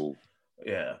 Jeez.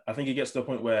 Yeah, I think it gets to the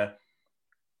point where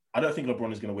I don't think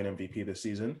LeBron is going to win MVP this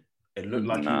season. It looked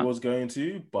like he was going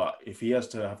to, but if he has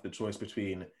to have the choice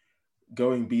between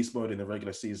going beast mode in the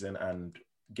regular season and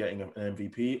getting an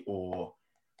MVP, or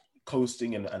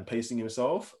coasting and pacing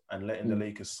himself and letting the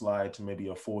Lakers slide to maybe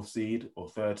a 4th seed or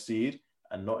 3rd seed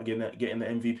and not getting the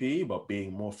MVP, but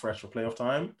being more fresh for playoff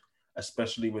time,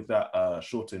 especially with that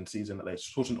shortened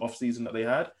off season that they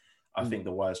had, I think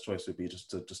the wise choice would be just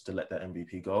to let that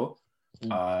MVP go.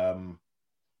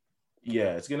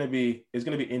 Yeah, it's gonna be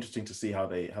interesting to see how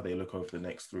they look over the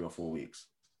next 3 or 4 weeks.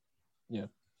 Yeah.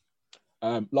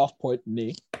 Last point,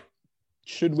 Nee.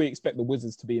 Should we expect the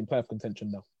Wizards to be in playoff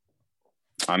contention now?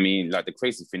 I mean, like, the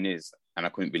crazy thing is, and I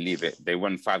couldn't believe it, they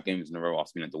won 5 games in a row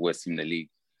after being the worst team in the league,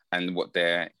 and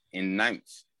they're in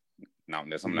 9th now.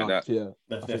 There's something like that. Yeah,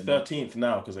 they're 13th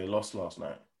now because they lost last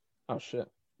night. Oh shit.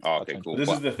 Oh, okay, cool. This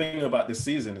is the thing about this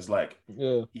season is like,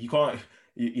 you can't.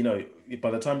 You know, by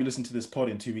the time you listen to this pod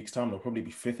in 2 weeks' time, they'll probably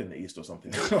be 5th in the East or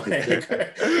something.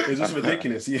 It's just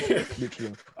ridiculous. Yeah.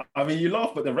 Literally. I mean, you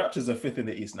laugh, but the Raptors are 5th in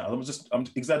the East now. I'm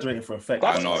exaggerating for effect.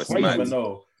 I know, you never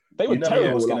know. They were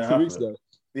terrible like 2 weeks ago.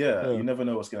 Yeah, you never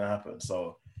know what's going to happen.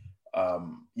 So,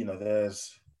 you know,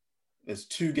 there's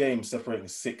 2 games separating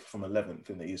 6th from 11th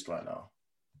in the East right now.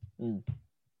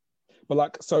 But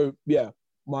like, so yeah,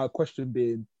 my question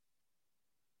being,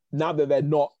 now that they're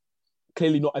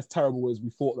clearly not as terrible as we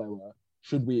thought they were,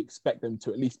 should we expect them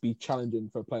to at least be challenging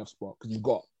for a playoff spot? Because you've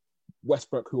got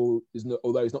Westbrook, who is not,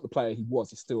 although he's not the player he was,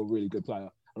 he's still a really good player.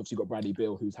 And obviously you've got Bradley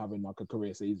Beal, who's having like a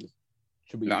career season.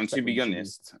 And to be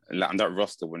honest, on that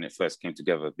roster, when it first came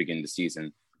together, beginning the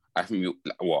season, I think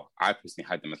I personally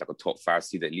had them as like a top 5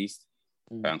 seed at least.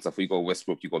 So if you got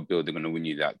Westbrook, you got Beal, they're going to win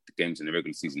you the games in the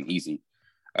regular season easy.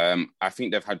 I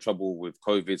think they've had trouble with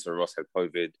COVID. So Ross had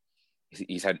COVID.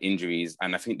 He's had injuries,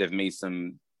 and I think they've made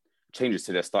some changes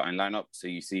to their starting lineup. So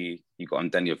you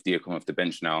got Danny Avdija coming off the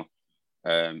bench now.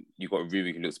 You got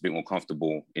Rui, who looks a bit more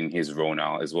comfortable in his role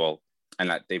now as well. And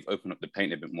like, they've opened up the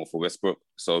paint a bit more for Westbrook,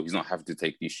 so he's not having to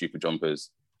take these stupid jumpers,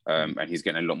 and he's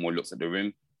getting a lot more looks at the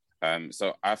rim.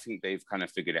 So I think they've kind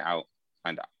of figured it out,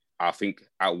 and I think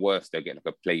at worst they'll get like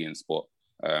a play-in spot.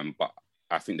 But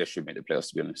I think they should make the playoffs,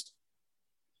 to be honest.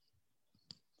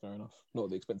 Fair enough. Not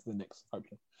at the expense of the Knicks,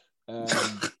 hopefully.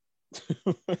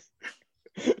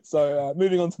 So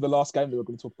moving on to the last game that we're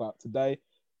going to talk about today,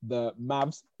 the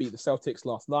Mavs beat the Celtics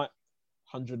last night,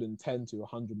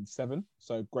 110-107.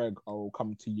 So Greg, I'll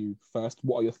come to you first.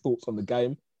 What are your thoughts on the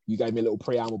game? You gave me a little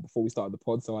preamble before we started the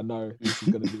pod, so I know this is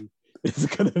going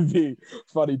to be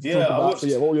funny to talk about.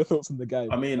 So what were your thoughts on the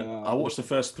game? I mean, I watched the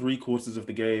first 3 quarters of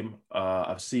the game.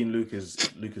 I've seen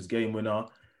Luka's game winner.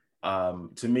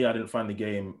 To me, I didn't find the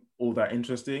game all that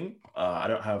interesting. I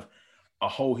don't have a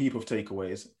whole heap of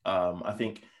takeaways. I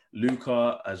think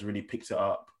Luka has really picked it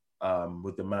up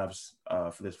with the Mavs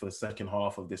for the second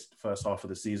half of this first half of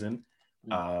the season.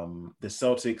 The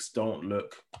Celtics don't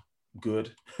look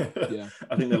good. Yeah.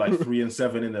 I think they're like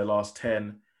 3-7 in their last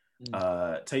 10.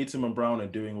 Tatum and Brown are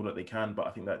doing all that they can, but I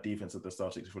think that defense of the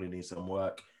Celtics really needs some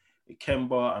work.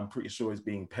 Kemba, I'm pretty sure, is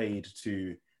being paid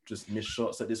to just miss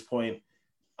shots at this point.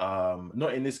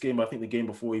 Not in this game, but I think the game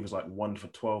before he was like 1 for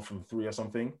 12 from 3 or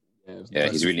something. Yeah,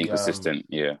 he's really inconsistent.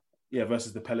 Yeah,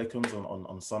 versus the Pelicans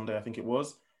on Sunday, I think it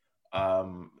was.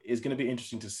 It's going to be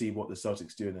interesting to see what the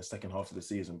Celtics do in the second half of the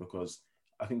season, because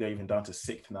I think they're even down to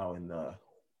 6th now in the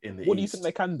What East. do you think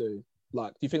they can do?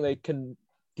 Like, do you think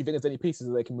there's any pieces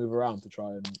that they can move around to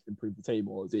try and improve the team,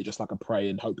 or is it just like a pray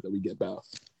and hope that we get better?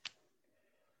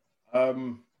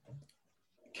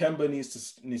 Kemba needs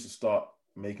to start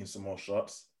making some more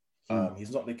shots.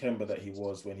 He's not the Kemba that he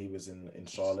was when he was in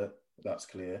Charlotte. That's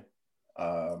clear.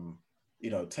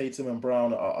 Tatum and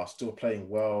Brown are still playing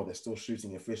well. They're still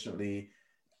shooting efficiently.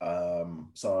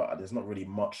 So there's not really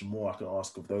much more I can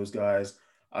ask of those guys.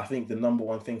 I think the number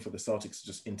one thing for the Celtics is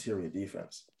just interior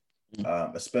defense,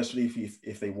 especially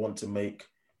if they want to make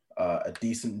a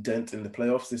decent dent in the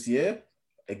playoffs this year.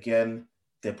 Again,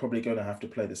 they're probably going to have to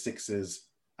play the Sixers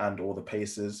and all the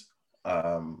Pacers.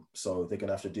 So they're going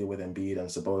to have to deal with Embiid and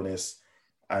Sabonis.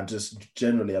 And just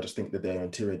generally, I just think that their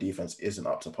interior defense isn't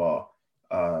up to par.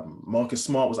 Marcus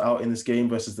Smart was out in this game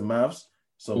versus the Mavs,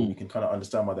 so we can kind of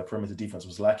understand why their perimeter defense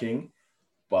was lacking.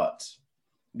 But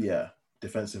yeah,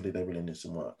 defensively, they really need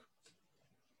some work.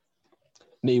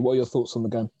 Nee, what are your thoughts on the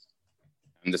game?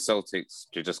 And the Celtics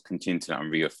to just continue to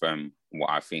reaffirm what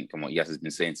I think and what Yas has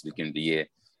been saying to the beginning of the year.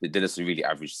 They're just a really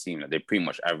average team. Like, they're pretty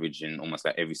much average in almost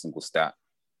like every single stat.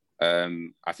 I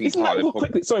think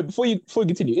sorry, before you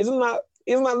continue, isn't that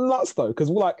Isn't that nuts though? Because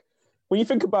like when you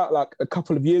think about like a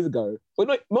couple of years ago, well,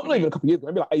 not even a couple of years ago,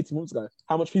 maybe like 18 months ago,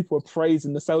 how much people were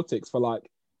praising the Celtics for like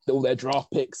all their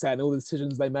draft picks and all the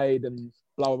decisions they made and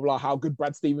blah blah blah, how good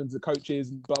Brad Stevens the coach is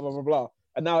and blah blah blah blah.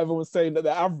 And now everyone's saying that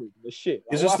they're average. They're shit.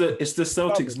 Like, it's the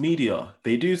Celtics media.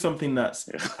 They do something that's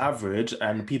average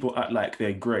and people act like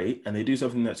they're great, and they do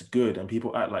something that's good and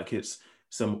people act like it's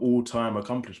some all-time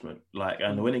accomplishment. Like,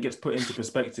 and when it gets put into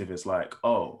perspective, it's like,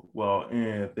 oh, well,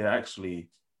 they're actually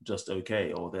just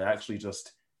okay, or they're actually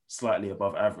just slightly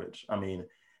above average. I mean,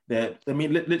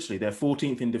 literally, they're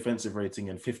 14th in defensive rating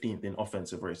and 15th in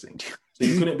offensive rating. So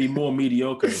you couldn't be more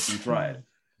mediocre if you tried.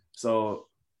 So,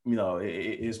 you know, it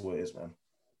is what it is, man.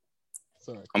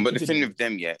 Sorry. But the thing with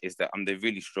them, is that they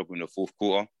really struggle in the fourth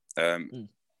quarter.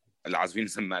 Like, I was reading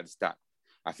some mad stat.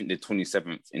 I think they're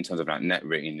 27th in terms of like net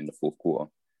rating in the fourth quarter.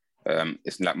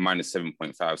 It's like minus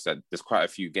 7.5. So there's quite a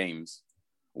few games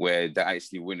where they're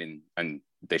actually winning and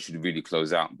they should really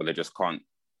close out, but they just can't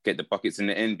get the buckets in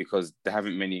the end because they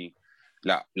haven't many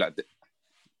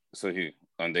so who?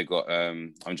 And they got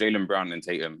Jaylen Brown and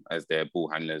Tatum as their ball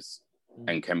handlers,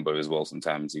 and Kemba as well.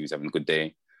 Sometimes he was having a good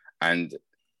day, and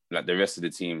like the rest of the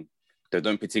team, they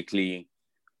don't particularly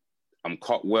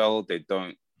cut well. They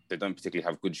don't particularly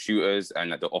have good shooters, and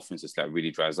like the offense just like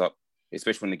really dries up,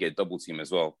 especially when they get double team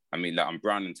as well. I mean, like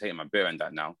Brown and Tatum are better than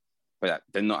that now, but like,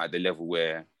 they're not at the level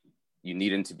where you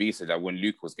need them to be. So that when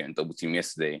Luke was getting double team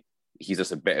yesterday, he's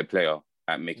just a better player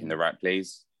at making the right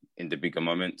plays in the bigger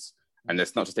moments. And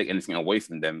that's not to take anything away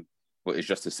from them, but it's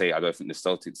just to say I don't think the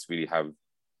Celtics really have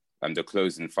the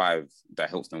closing five that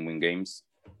helps them win games.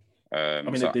 I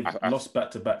mean, they've lost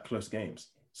back-to-back close games.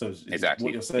 So exactly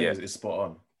what you're saying is spot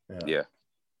on. Yeah.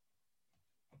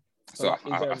 So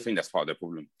I think that's part of the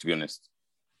problem, to be honest.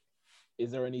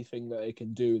 Is there anything that they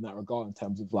can do in that regard in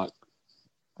terms of like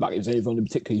is there anyone in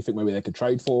particular you think maybe they could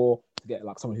trade for to get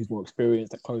like someone who's more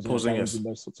experienced at closing games and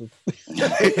those sorts of?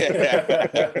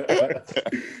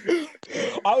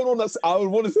 I would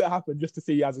want to see it happen just to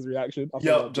see Yaz's reaction.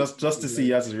 Just to see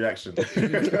Yaz's reaction.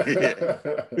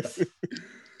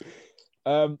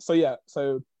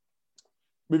 So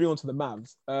moving on to the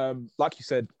Mavs. Like you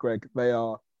said, Greg,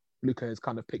 Luka has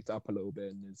kind of picked it up a little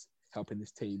bit and is helping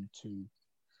this team to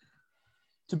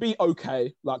be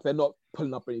okay. Like they're not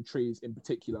pulling up any trees in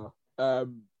particular. Do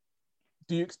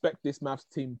you expect this Mavs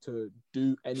team to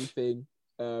do anything?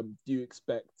 Do you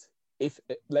expect, if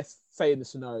let's say in the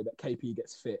scenario that KP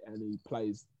gets fit and he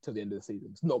plays till the end of the season,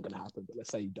 it's not going to happen, but let's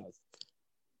say he does.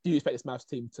 Do you expect this Mavs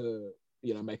team to,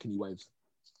 make any waves?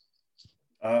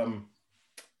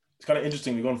 It's kind of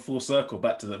interesting. We've gone full circle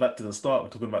back to the start. We're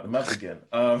talking about the Mavs again.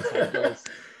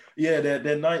 Yeah,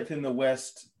 they're ninth in the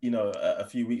West. A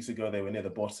few weeks ago they were near the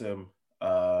bottom.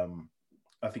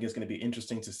 I think it's going to be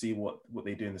interesting to see what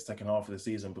they do in the second half of the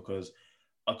season because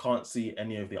I can't see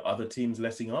any of the other teams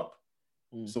letting up.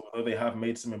 So although they have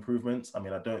made some improvements, I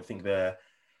mean, I don't think they're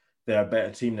a better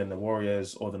team than the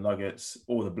Warriors or the Nuggets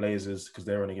or the Blazers because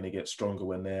they're only going to get stronger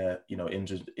when their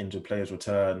injured players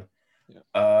return. Yeah.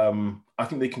 I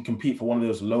think they can compete for one of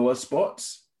those lower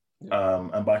spots. Yeah.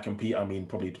 And by compete, I mean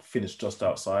probably finish just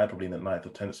outside, probably in the 9th or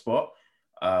 10th spot.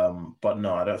 But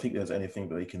no, I don't think there's anything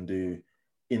that they can do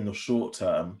in the short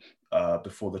term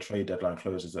before the trade deadline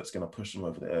closes that's going to push them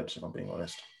over the edge, if I'm being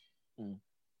honest.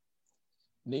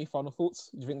 Any final thoughts?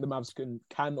 Do you think the Mavs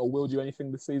can or will do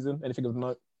anything this season? Anything of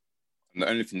note? The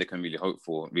only thing they can really hope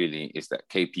for, really, is that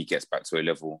KP gets back to a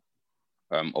level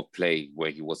of play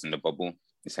where he was in the bubble,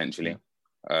 essentially.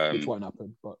 Yeah. Which won't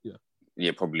happen, but yeah.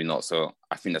 Yeah, probably not. So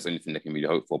I think that's the only thing they can really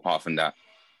hope for. Apart from that,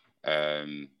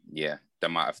 they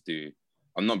might have to,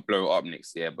 I'm not blow it up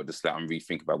next year, but just let them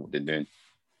rethink about what they're doing.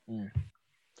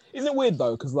 Isn't it weird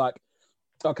though? Because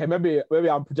maybe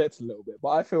I'm projecting a little bit, but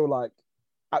I feel like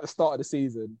at the start of the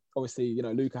season, obviously,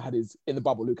 Luka had his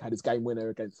game winner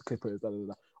against the Clippers,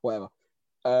 whatever.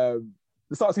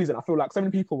 The start of the season, I feel like so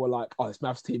many people were like, "Oh, this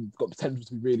Mavs team's got potential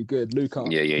to be really good." Luka,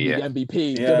 the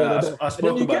MVP. Yeah, I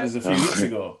spoke about this a few weeks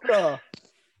ago.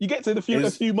 You get to a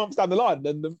few months down the line,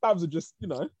 then the Mavs are just,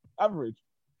 average.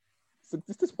 So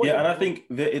it's disappointing. Yeah, and I think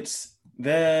that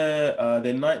they're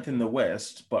 9th in the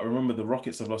West, but remember the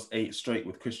Rockets have lost 8 straight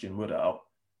with Christian Wood out.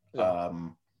 Yeah.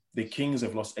 The Kings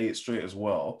have lost 8 straight as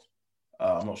well.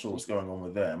 I'm not sure what's going on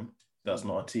with them. That's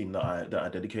not a team that I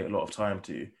dedicate a lot of time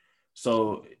to.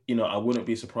 So, I wouldn't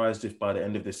be surprised if by the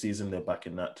end of the season, they're back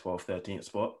in that 12th, 13th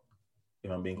spot, if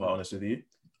I'm being quite honest with you.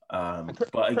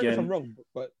 But again... if I'm wrong,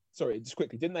 but sorry, just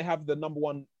quickly, didn't they have the number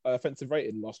 1 offensive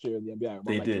rating last year in the NBA?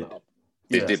 They did.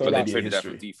 They did, but they traded that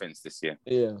for defense this year.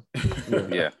 Yeah.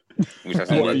 Yeah. Which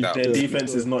hasn't worked out. Their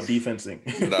defense is not defensing.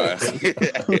 No.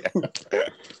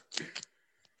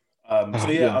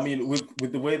 I mean,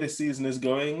 with the way this season is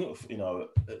going,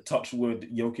 touch wood,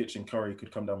 Jokic and Curry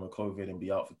could come down with COVID and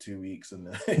be out for 2 weeks, and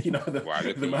the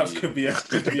Mavs could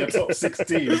be a top 6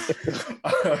 team.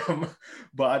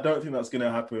 But I don't think that's going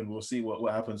to happen. We'll see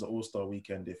what happens at All-Star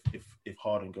Weekend if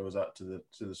Harden goes out to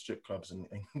the strip clubs and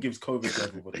gives COVID to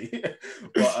everybody.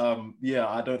 But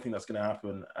I don't think that's going to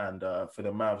happen. And for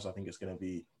the Mavs, I think it's going to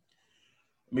be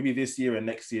maybe this year and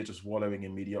next year just wallowing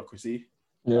in mediocrity.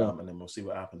 Yeah. And then we'll see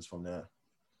what happens from there.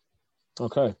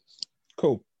 Okay,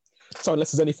 cool. So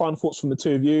unless there's any final thoughts from the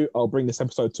two of you, I'll bring this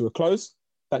episode to a close.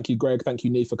 Thank you, Greg. Thank you,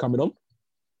 Nee, for coming on.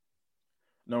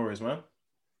 No worries, man.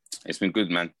 It's been good,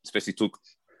 man. Especially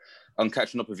I'm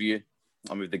catching up with you.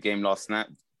 I'm with the game last night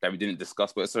that we didn't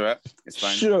discuss, but it's all right. It's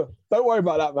fine. Sure. Don't worry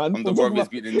about that, man. I'm the Warriors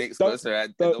beating the Knicks, but it's all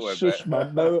right. Don't worry about it.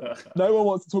 Man. No one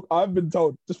wants to talk. I've been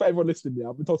told, just for everyone listening,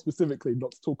 I've been told specifically not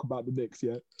to talk about the Knicks,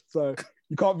 yeah? So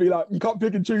you can't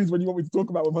pick and choose when you want me to talk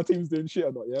about when my team's doing shit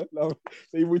or not, yeah? No.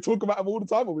 So either we talk about them all the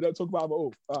time or we don't talk about them at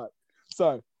all. All right.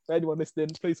 So for anyone listening,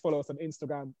 please follow us on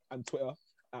Instagram and Twitter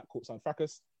at Courtside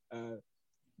Fracas.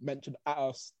 Mention at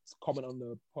us, comment on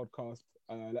the podcast.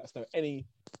 Let us know any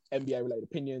NBA-related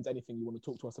opinions, anything you want to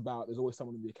talk to us about. There's always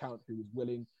someone in the account who is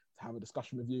willing to have a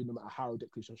discussion with you, no matter how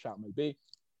ridiculous your shout may be.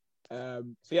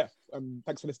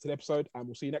 Thanks for listening to the episode, and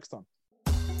we'll see you next time.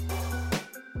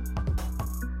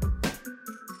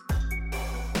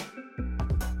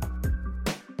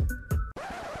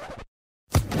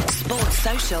 Sports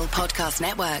Social Podcast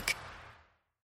Network.